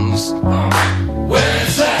hands.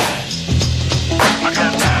 Where's that? I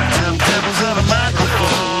got 2 turntables and a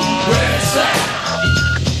microphone. Where's that?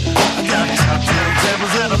 I got 2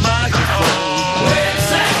 turntables and a microphone. Where's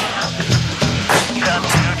that? Got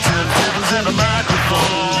 2 turntables and a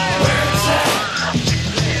microphone. Where's that?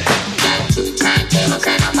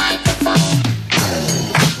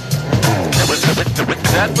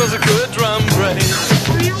 That was a good drum break.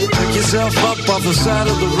 Pick yourself up off the side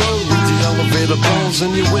of the road with the elevator bones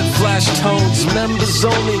and your with flash tones. Members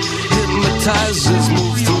only, hypnotizers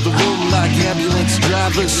move through the room like ambulance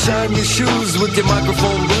drivers. Shine your shoes with your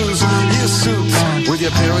microphone blues, your suits with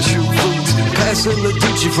your parachute boots. Passing the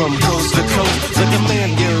Gucci from coast to coast like a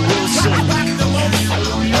man, Gary Wilson.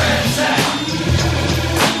 Where's that?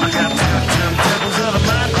 I got 2 turntables and a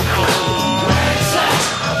microphone. Where's that?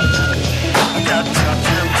 I got 2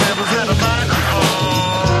 turntables and a microphone.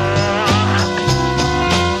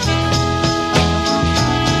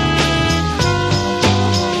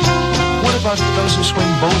 What about those who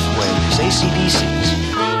swing both ways, AC/DCs?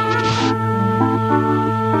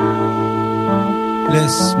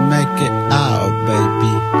 Let's make it out,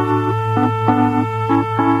 baby.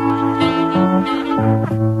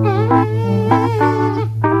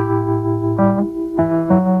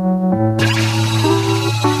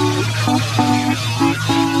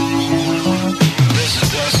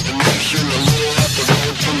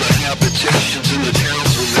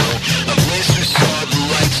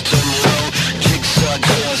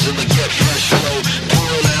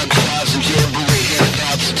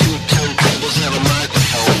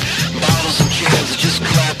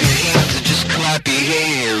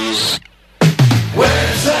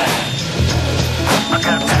 I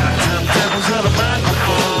got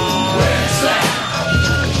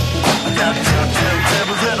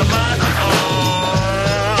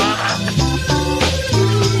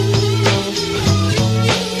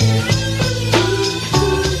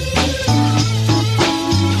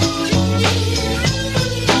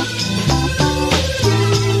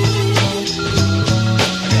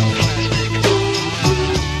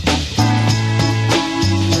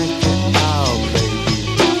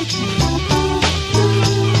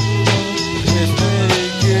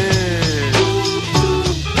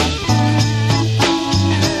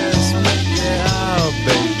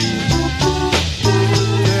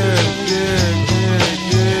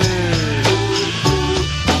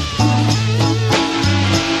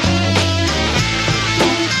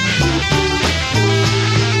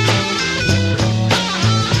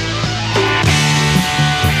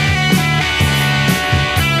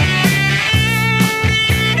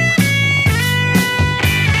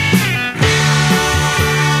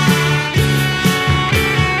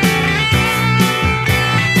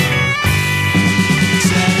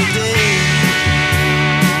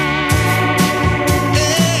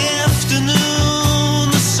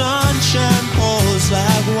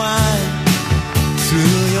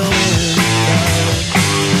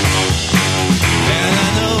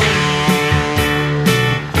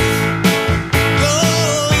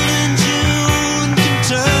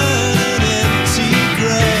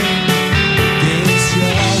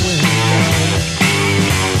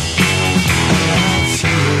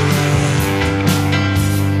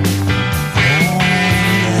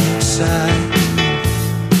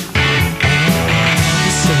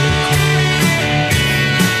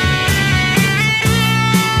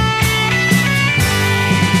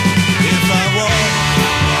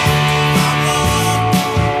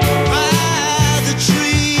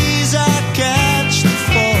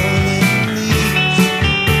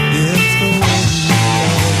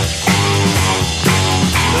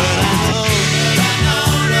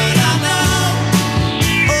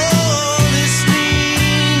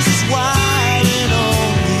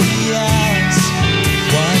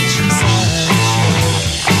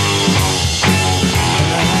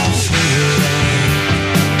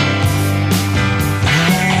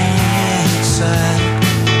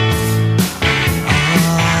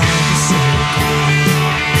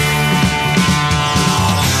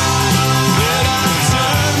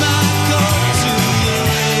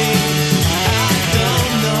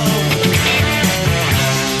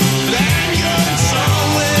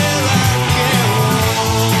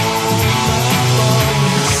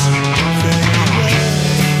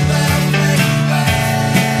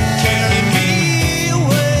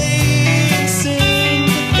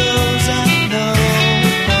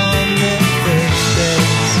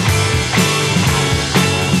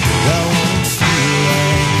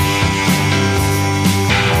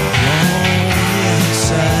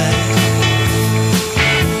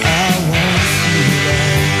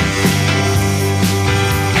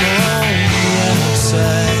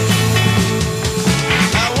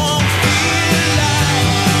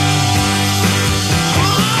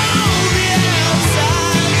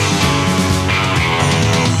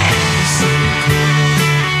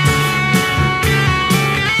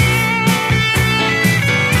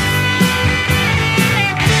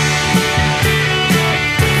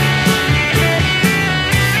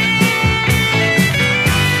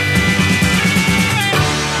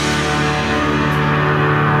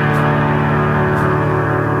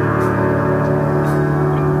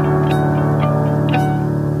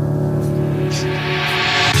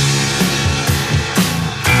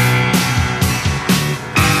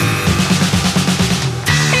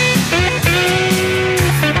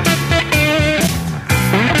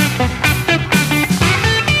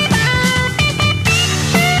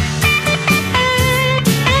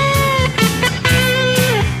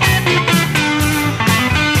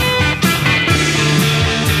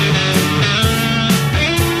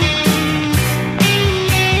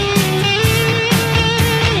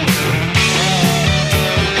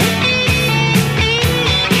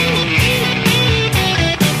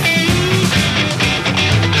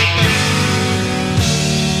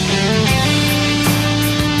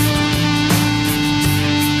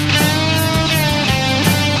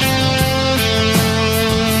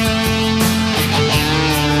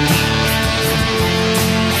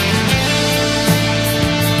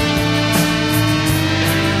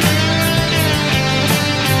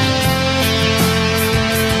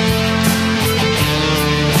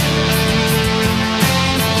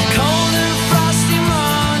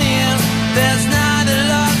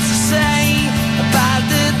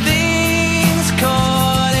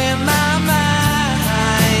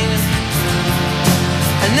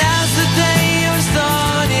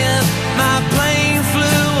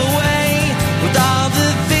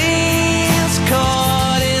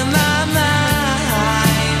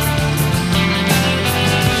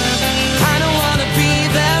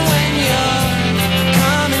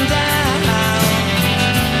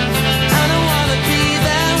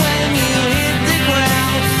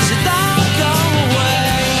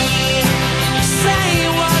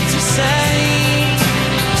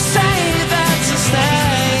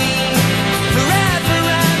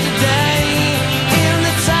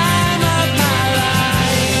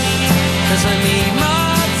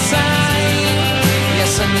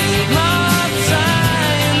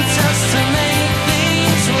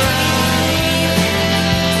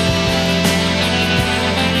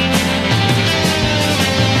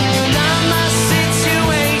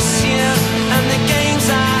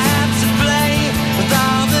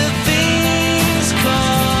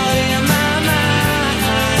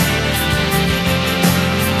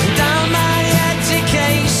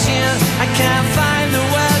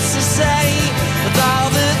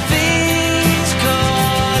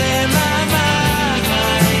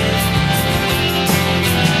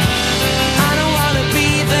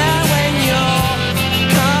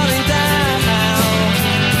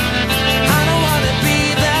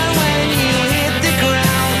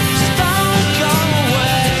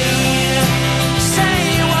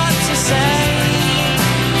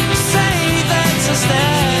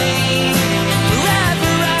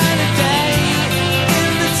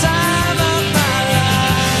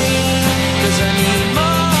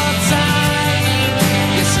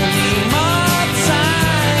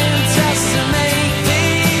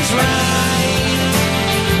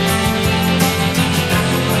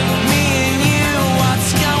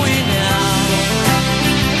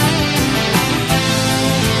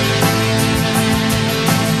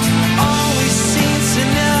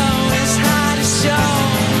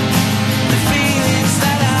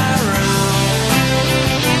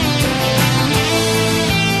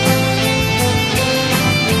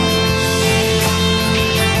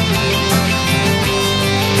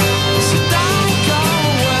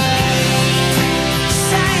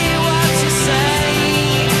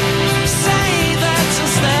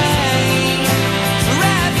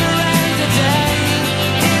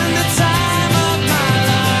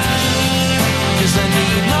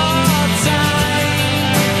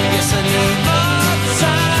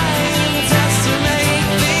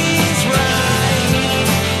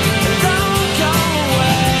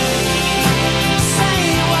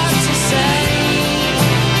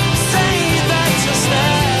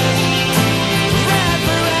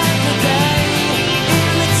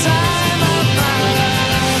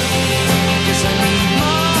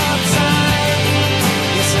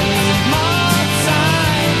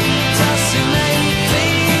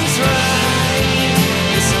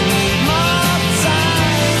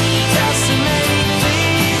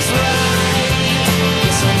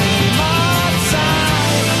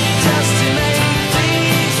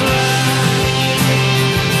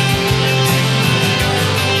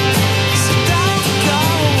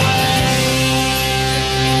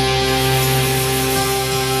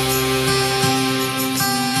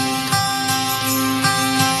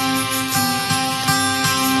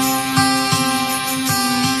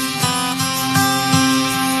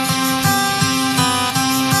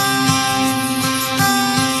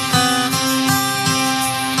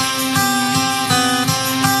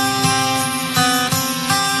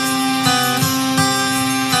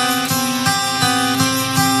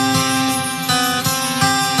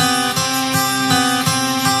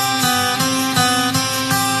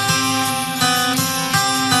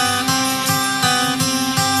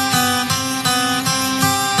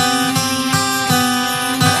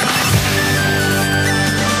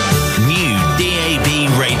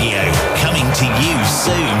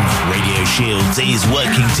Shields is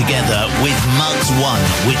working together with Mugs One,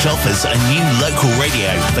 which offers a new local radio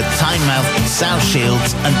for Tynemouth, South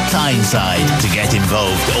Shields and Tyneside. To get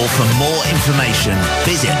involved or for more information,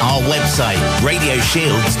 visit our website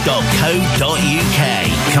radioshields.co.uk.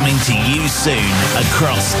 Coming to you soon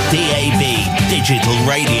across DAB Digital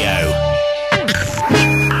Radio.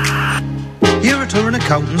 Here at Huron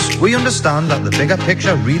Accountants, we understand that the bigger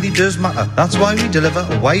picture really does matter. That's why we deliver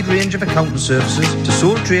a wide range of accounting services to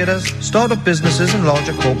sole traders, start-up businesses and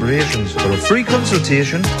larger corporations. For a free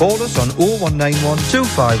consultation, call us on 0191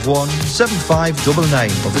 251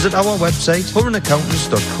 7599 or visit our website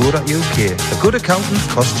huronaccountants.co.uk. A good accountant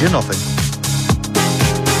costs you nothing.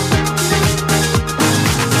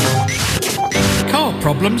 Car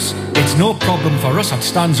problems? It's no problem for us at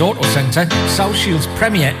Stan's Auto Centre, South Shields'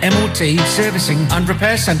 premier MOT, servicing and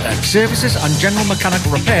repair centre. Services and general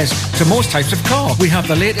mechanical repairs to most types of car. We have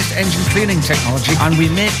the latest engine cleaning technology and we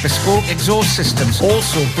make bespoke exhaust systems.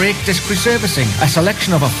 Also brake disc reservicing. A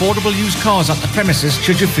selection of affordable used cars at the premises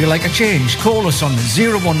should you feel like a change. Call us on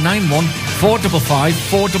 0191 455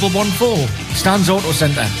 4114. Stan's Auto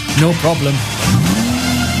Centre. No problem.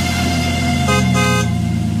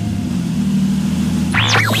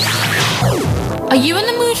 Are you in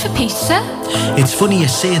the mood for pizza? It's funny you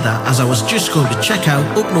say that, as I was just going to check out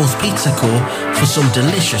Up North Pizza Co. for some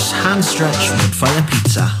delicious hand-stretched wood-fire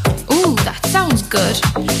pizza. Ooh, that sounds good.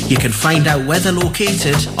 You can find out where they're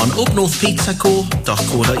located on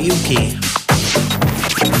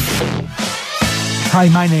upnorthpizzaco.co.uk. Hi,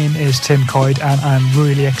 my name is Tim Coyd and I'm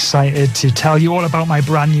really excited to tell you all about my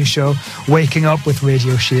brand new show, Waking Up with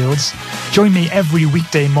Radio Shields. Join me every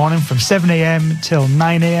weekday morning from 7 a.m. till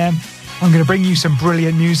 9 a.m. I'm going to bring you some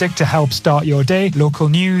brilliant music to help start your day, local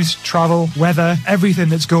news, travel, weather, everything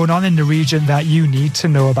that's going on in the region that you need to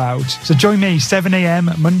know about. So join me 7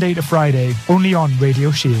 a.m. Monday to Friday, only on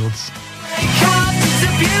Radio Shields.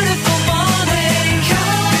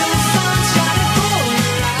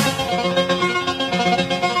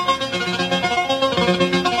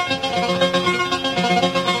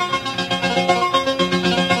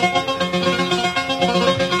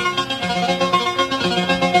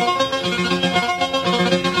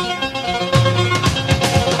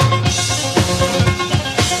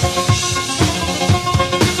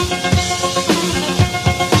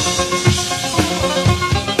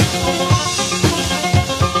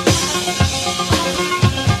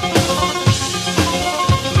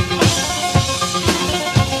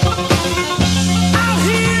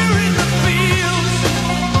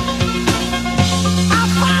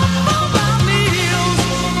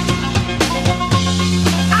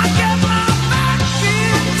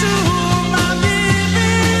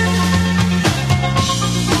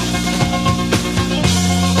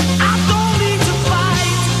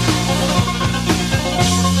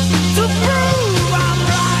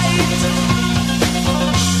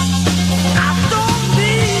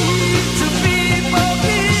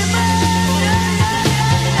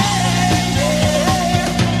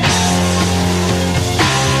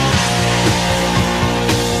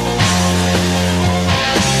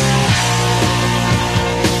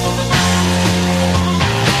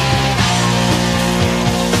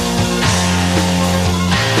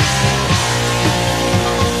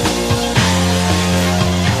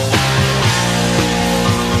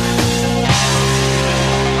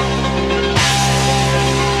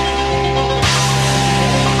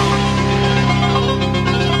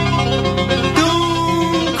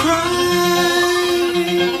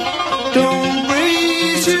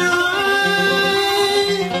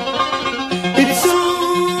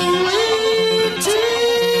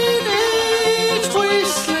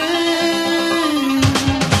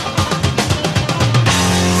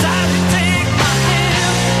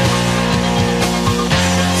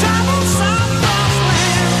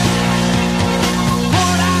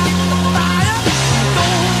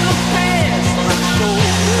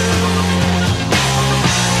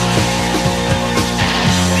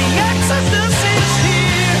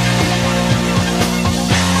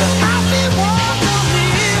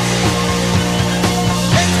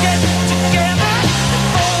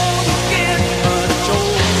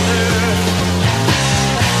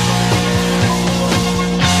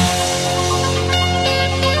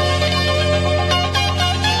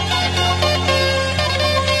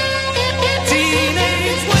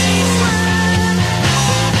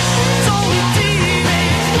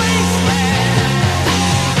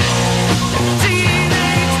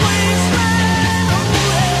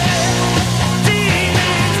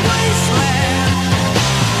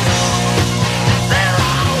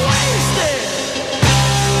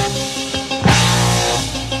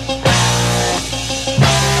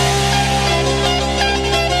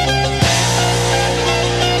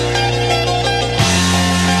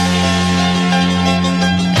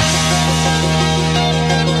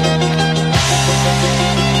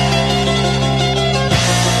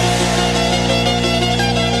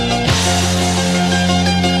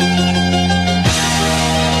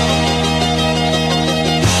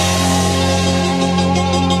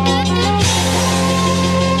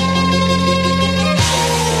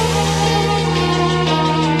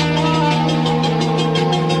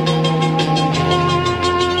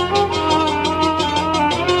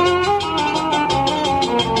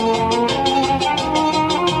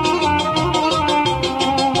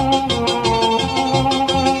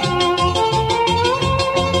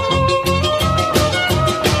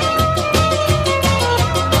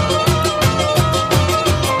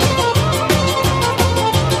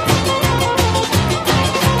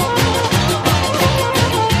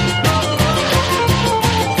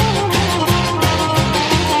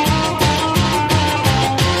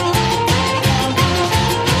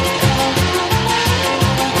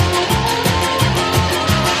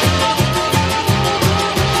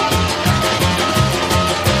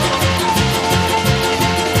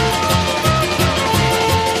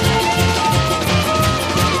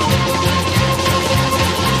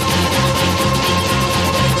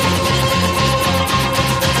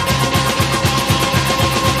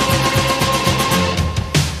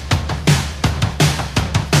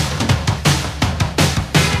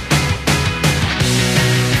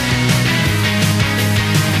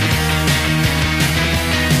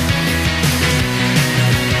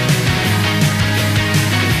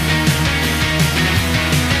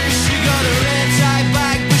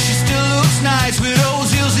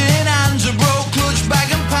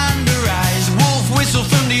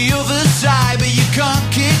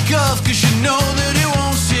 tough, cause you know that it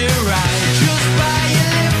won't sit right. Just bite your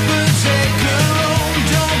lip and take her home.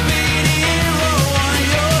 Don't be the hero on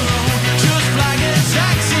your own. Just flag a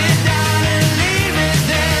taxi down and leave it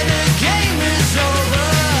there. The game is over.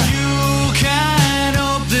 You can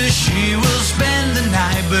hope that she will spend the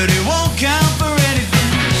night, but it won't count for anything.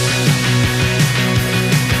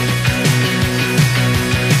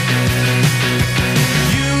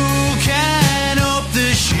 You can hope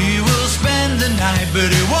that she will spend the night, but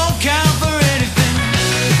it won't count for anything.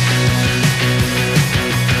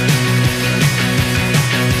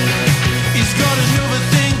 He's got another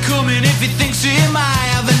thing coming if he thinks he might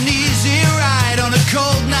have an easy ride on a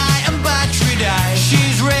cold night and battery die.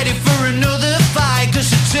 She's ready for another fight, cause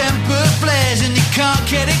her temper flares and you can't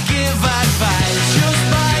get a give advice. Just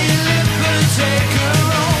bite your lip and take her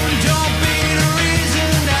home. Don't be the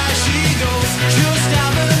reason that she goes. Just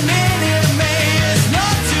have a minute, mate. It's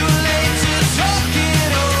not too late to talk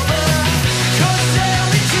it over. Cause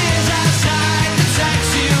there'll be tears outside the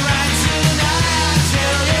taxi ride tonight, I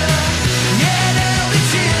tell you. Yeah, there'll be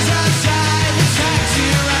tears outside the taxi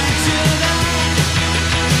ride tonight.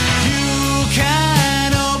 You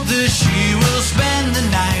can hope that she will spend the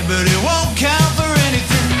night, but it won't count for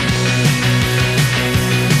anything.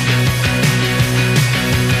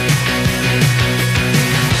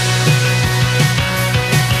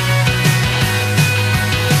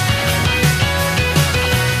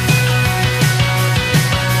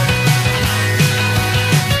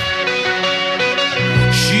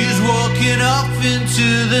 She's walking off into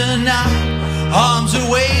the night, arms are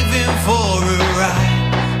waving for a ride.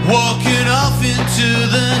 Walking off into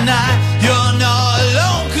the night, you're not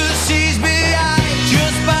alone cause he's behind.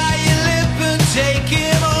 Just bite your lip and take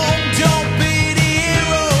him home. Don't be the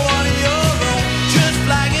hero on your own. Just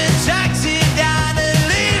flag a taxi down and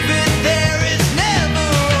leave it there. It's never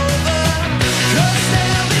over. Cause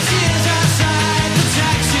there'll be tears outside the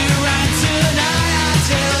taxi ride tonight, I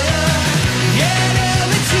tell you. Yeah, there'll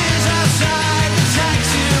be tears outside the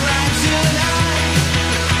taxi ride tonight.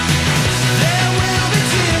 There will be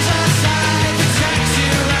tears outside the taxi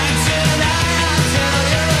ride tonight, I tell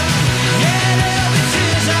you. Yeah, there'll be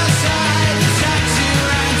tears outside the taxi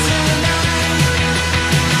ride tonight.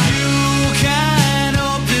 You can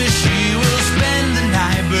hope that she will spend the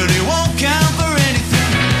night, but it won't count for anything.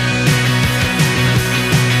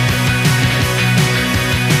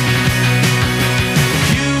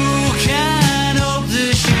 You can hope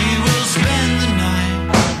that she will spend the night.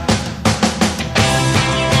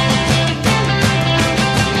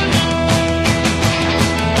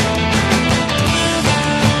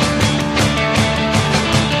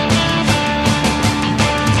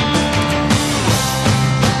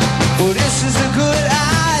 Well, this is a good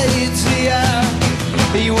idea.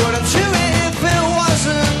 You wouldn't do it if it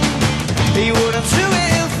wasn't. You wouldn't do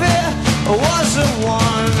it if it wasn't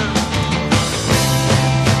one.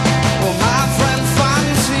 Well, my friend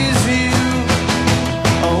fancies you.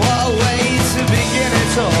 Oh, what a way to begin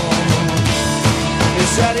it all. He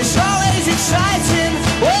said it's always exciting.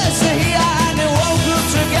 Words to hear and they won't go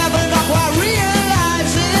together, not quite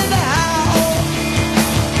realizing how.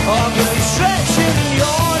 Oh, but he's stretching and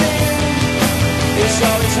yawning. It's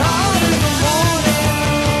always hard in the morning.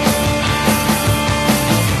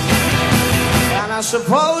 And I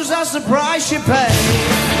suppose that's the price you pay.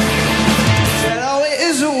 Said, oh, it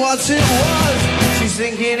isn't what it was. She's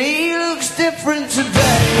thinking he looks different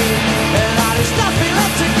today. And there's nothing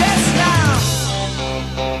left to guess now.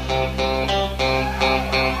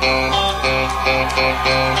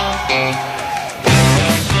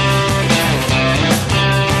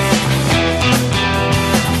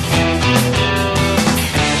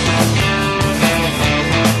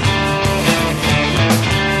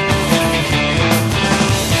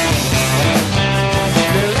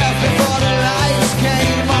 They left before the lights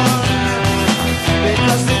came on,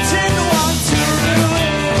 because they didn't want to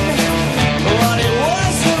ruin what it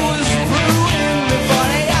was that was brewing before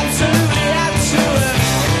they absolutely had to.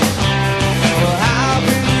 Well, how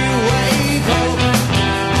can you wake up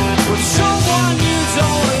with someone you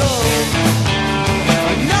don't love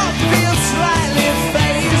and not feel slightly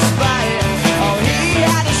fazed by it? Oh, he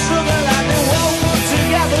had a struggle and they won't work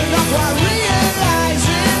together, not quite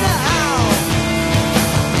realizing how.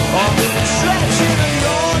 Oh, but it's stretching and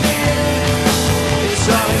yawning. It's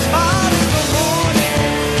always hard in the morning.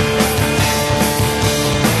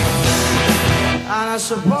 And I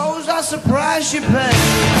suppose that's the price you pay.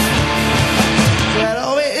 Said,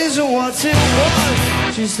 oh, it isn't what it was.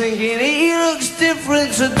 She's thinking he looks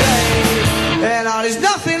different today. And there's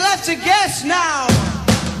nothing left to guess now.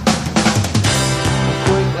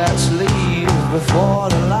 Quick, let's leave before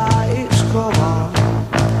the lights come on.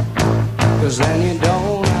 'cause then you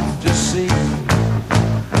don't have to see.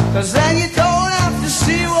 'Cause then you don't have to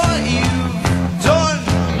see what you've done.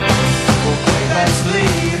 Well, quick, let's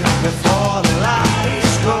leave before the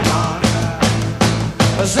lights come on.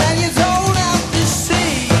 'Cause then you don't have to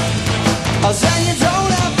see. 'Cause then you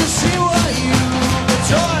don't have to see what you've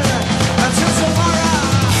done until tomorrow.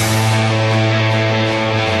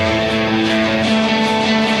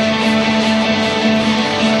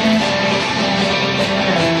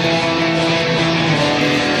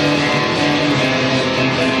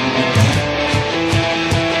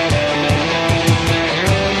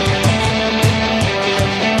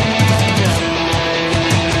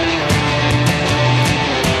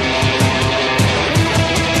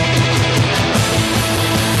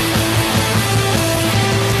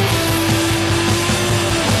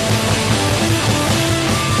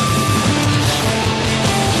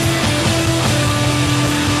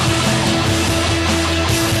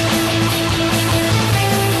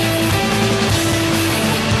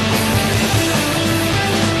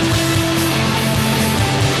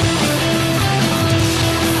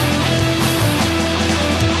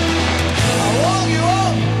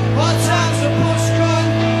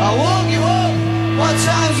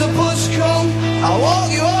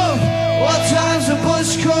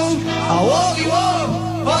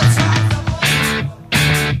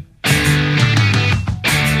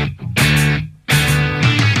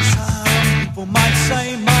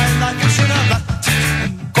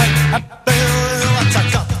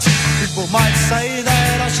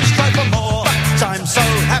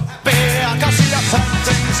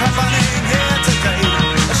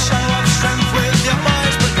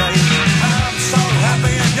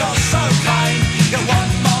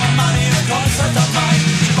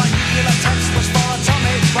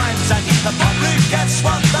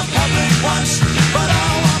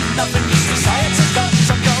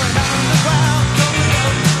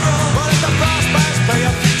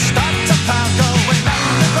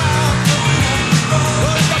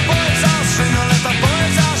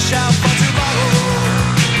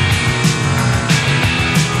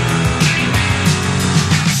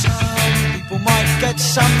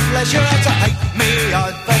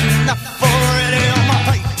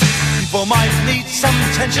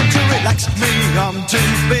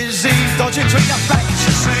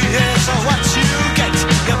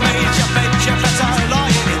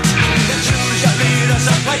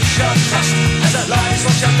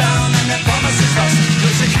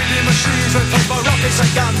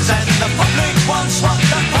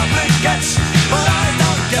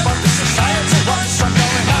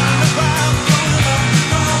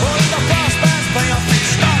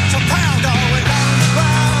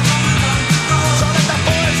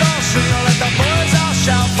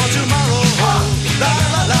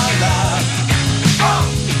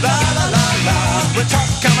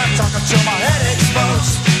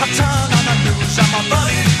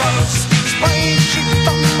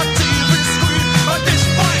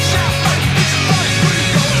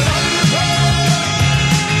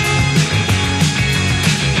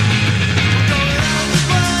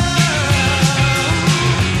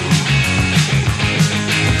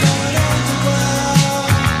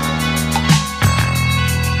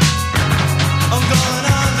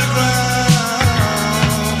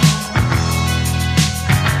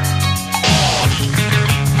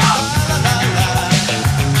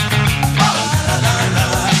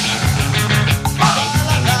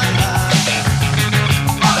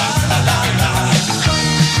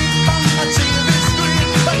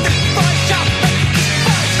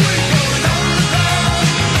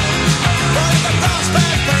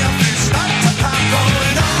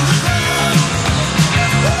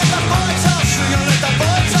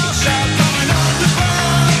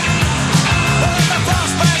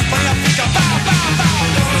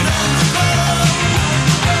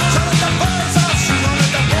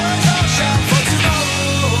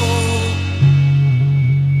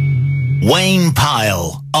 Wayne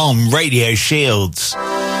Pyle on Radio Shields.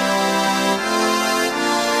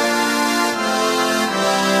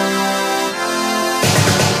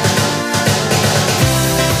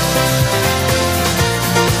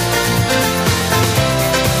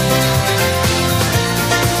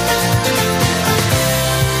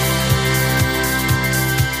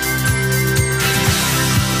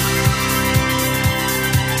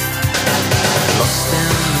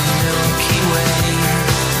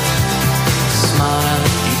 Smile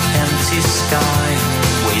at the empty sky.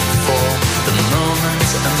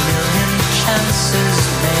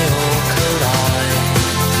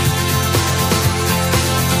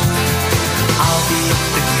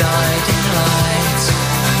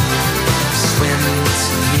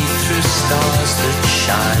 stars that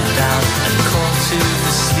shined out and call to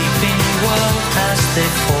the sleeping world as they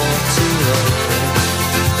fall to earth.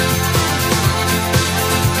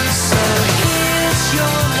 So here's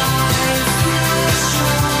your life,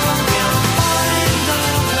 we'll find a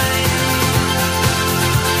way.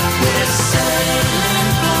 We're sailing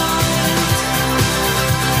blind,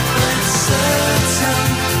 but certain,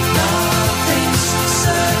 nothing's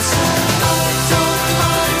certain. I don't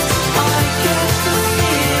mind, I get the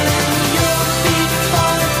feeling you'll be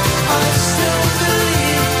fine. I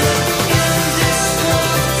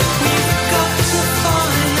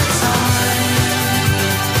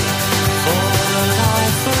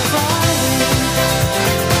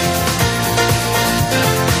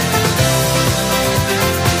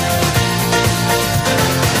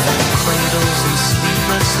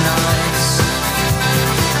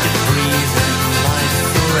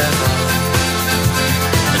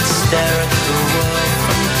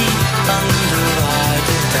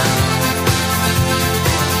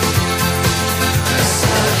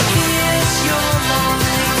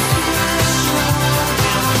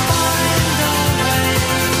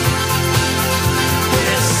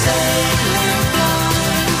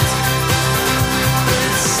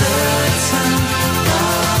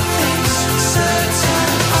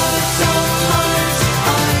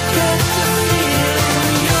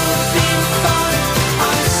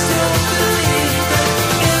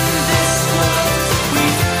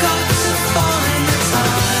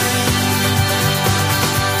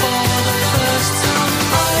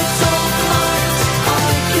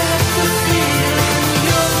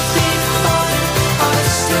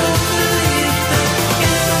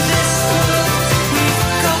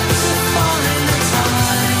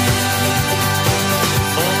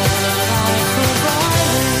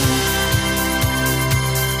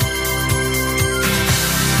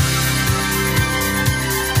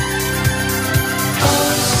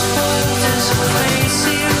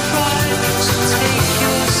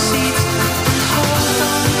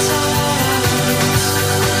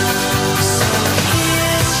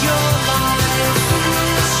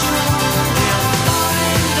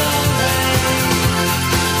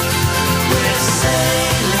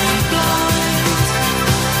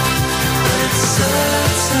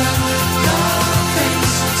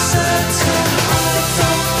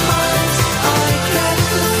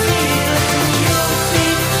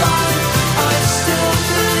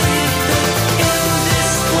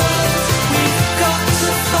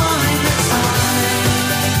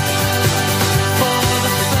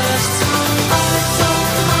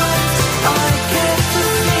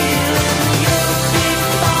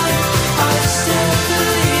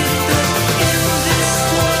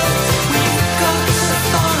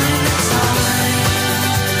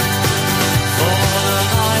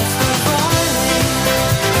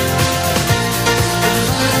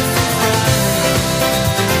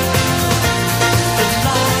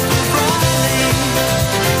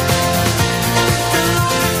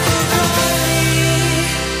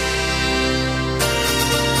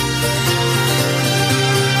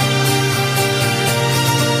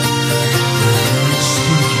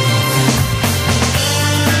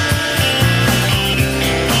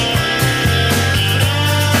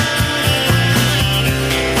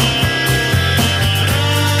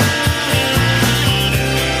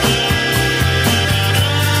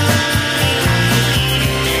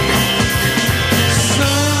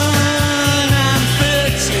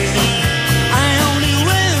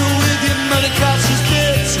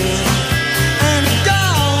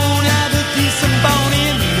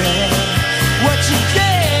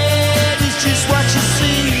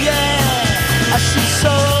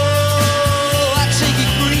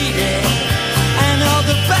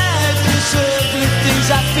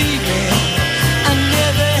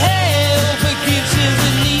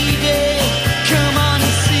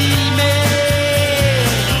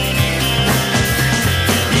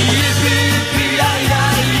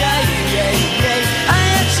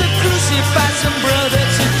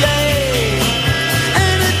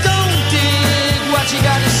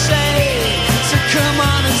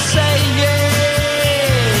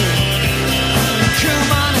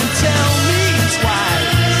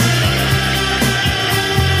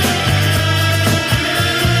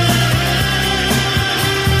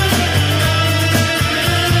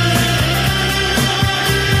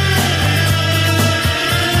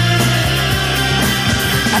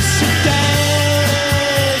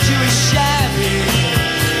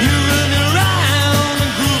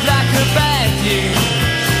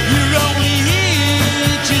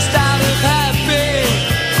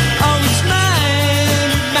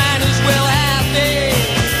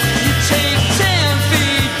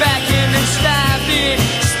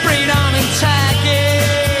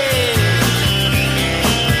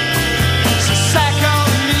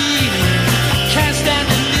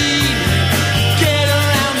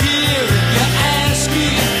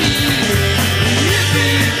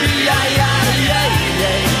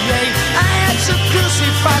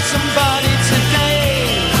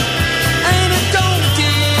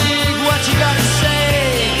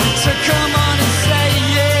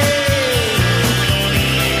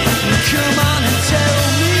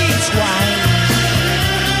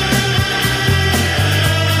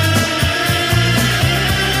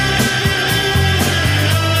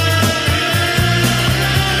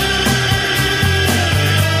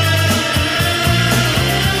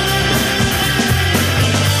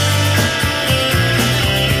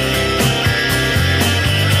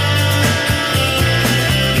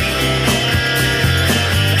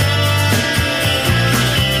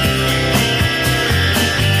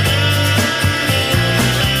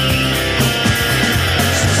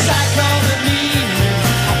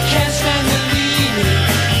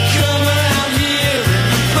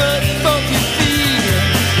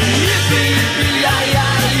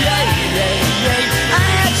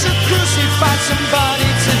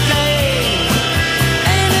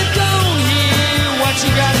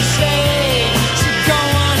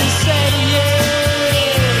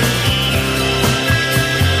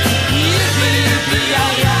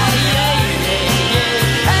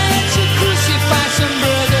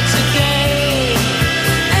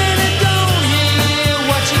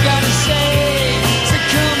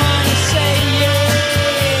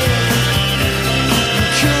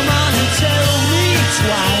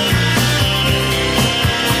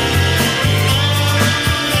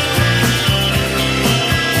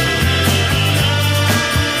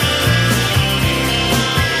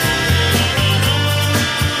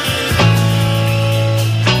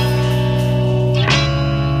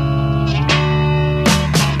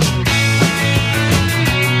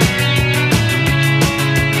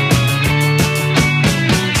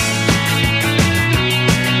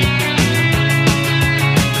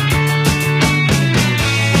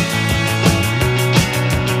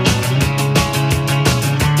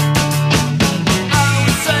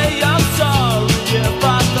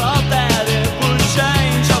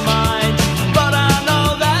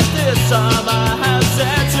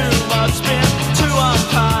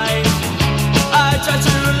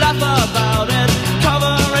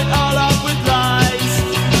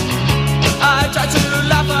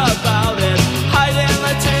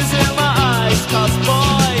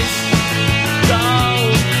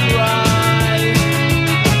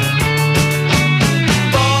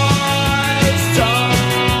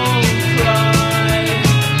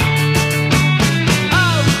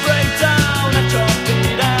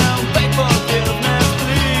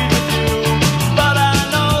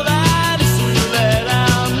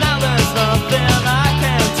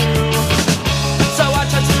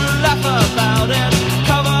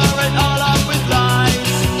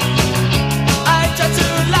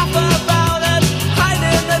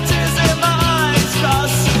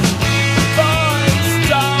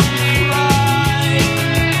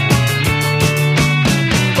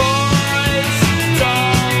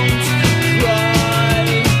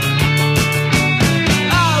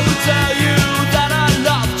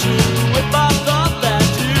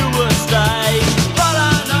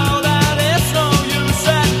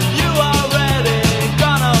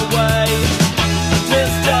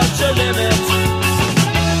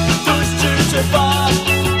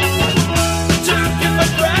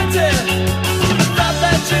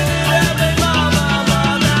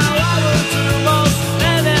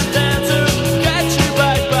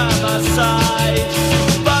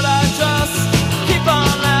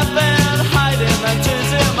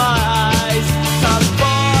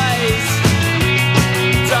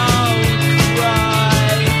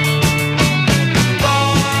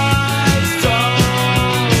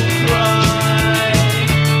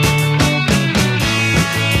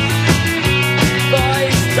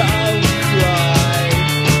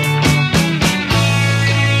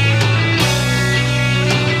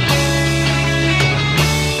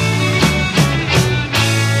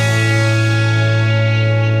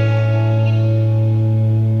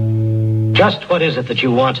Just what is it that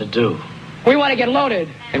you want to do? We want to get loaded,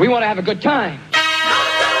 and we want to have a good time.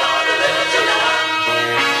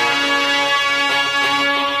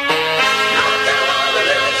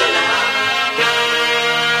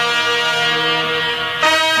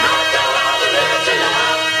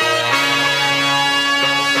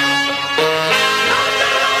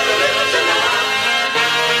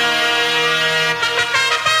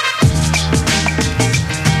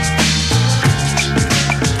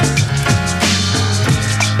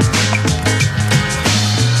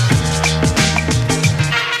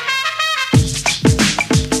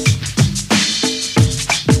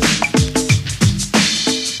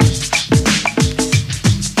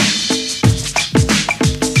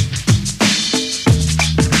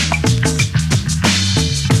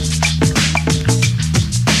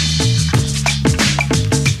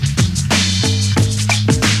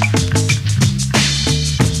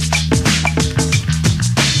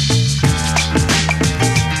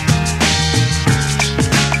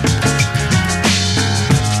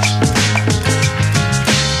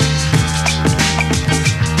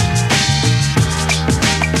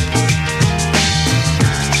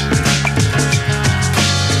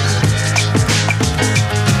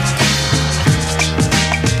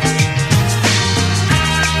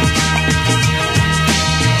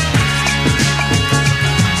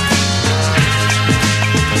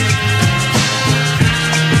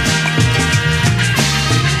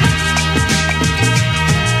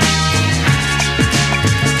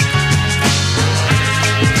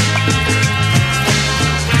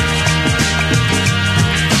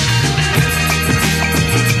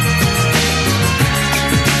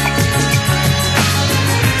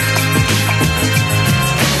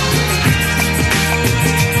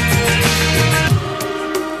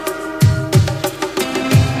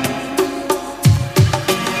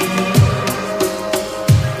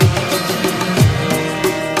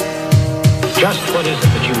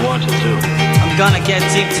 Get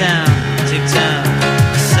deep down,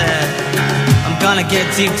 said, I'm gonna get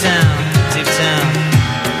deep down,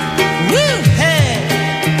 woo, hey!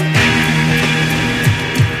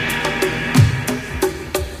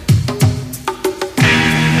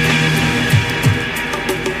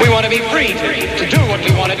 We want to be free to do what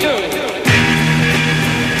we want to do.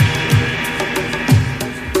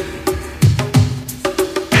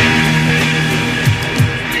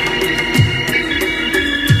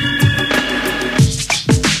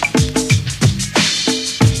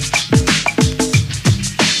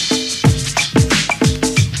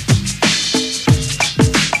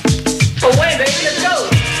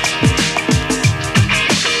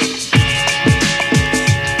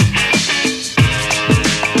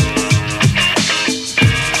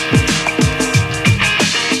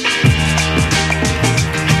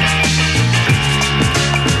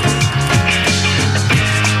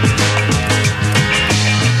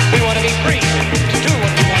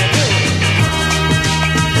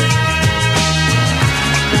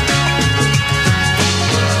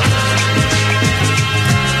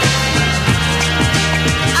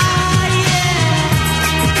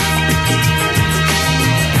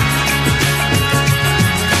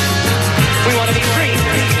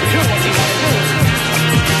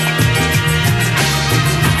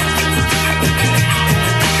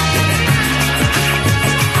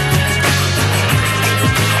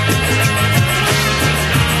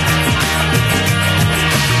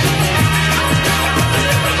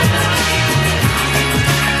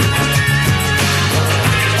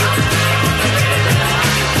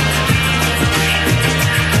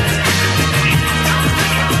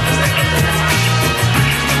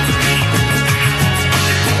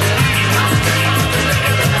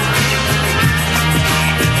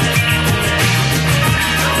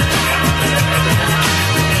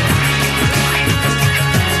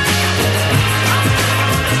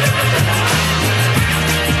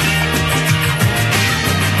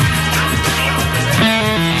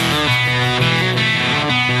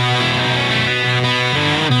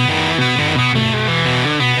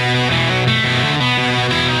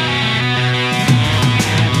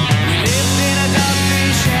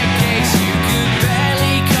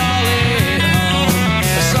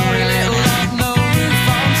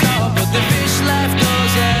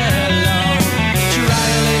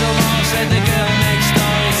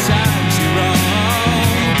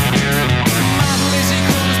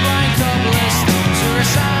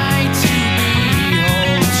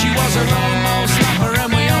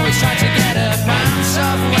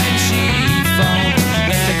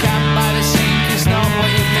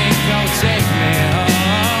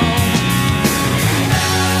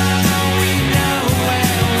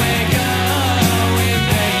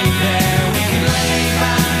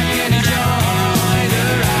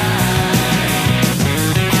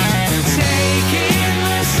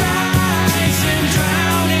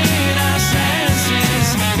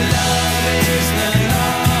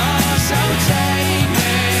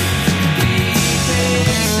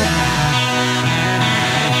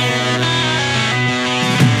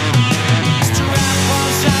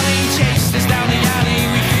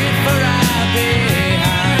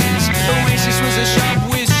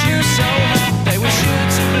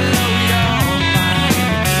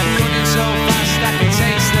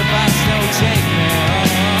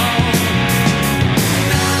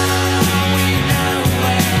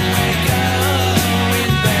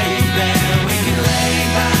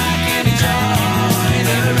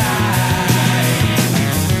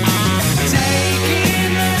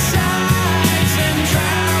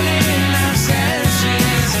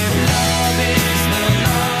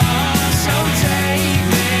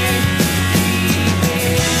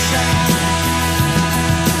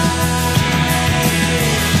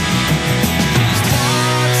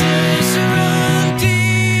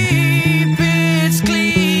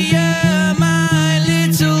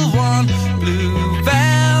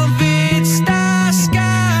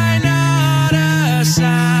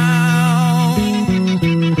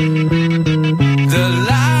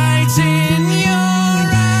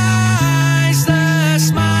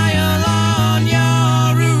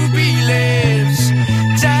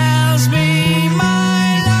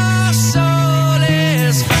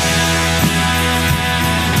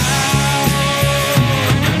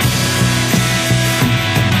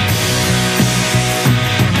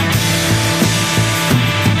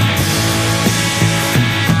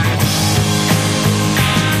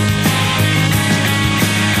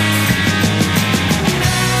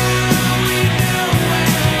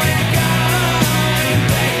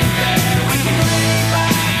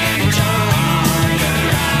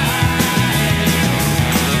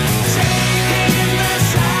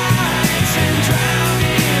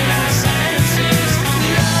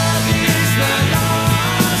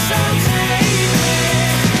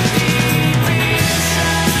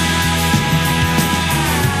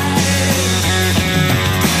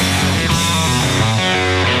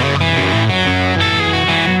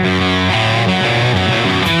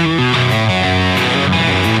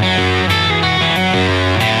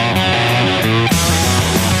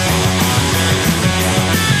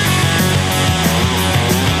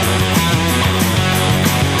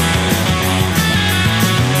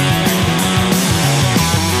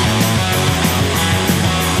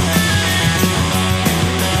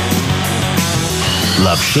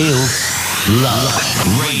 Love Shields.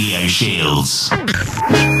 Love Radio Shields.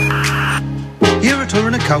 Here at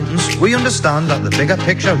Huron Accountants, we understand that the bigger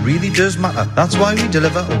picture really does matter. That's why we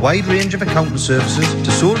deliver a wide range of accounting services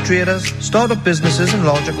to sole traders, start-up businesses and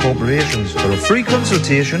larger corporations. For a free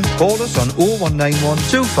consultation, call us on 0191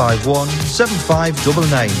 251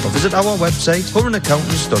 7599 or visit our website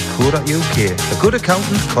huronaccountants.co.uk. A good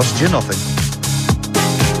accountant costs you nothing.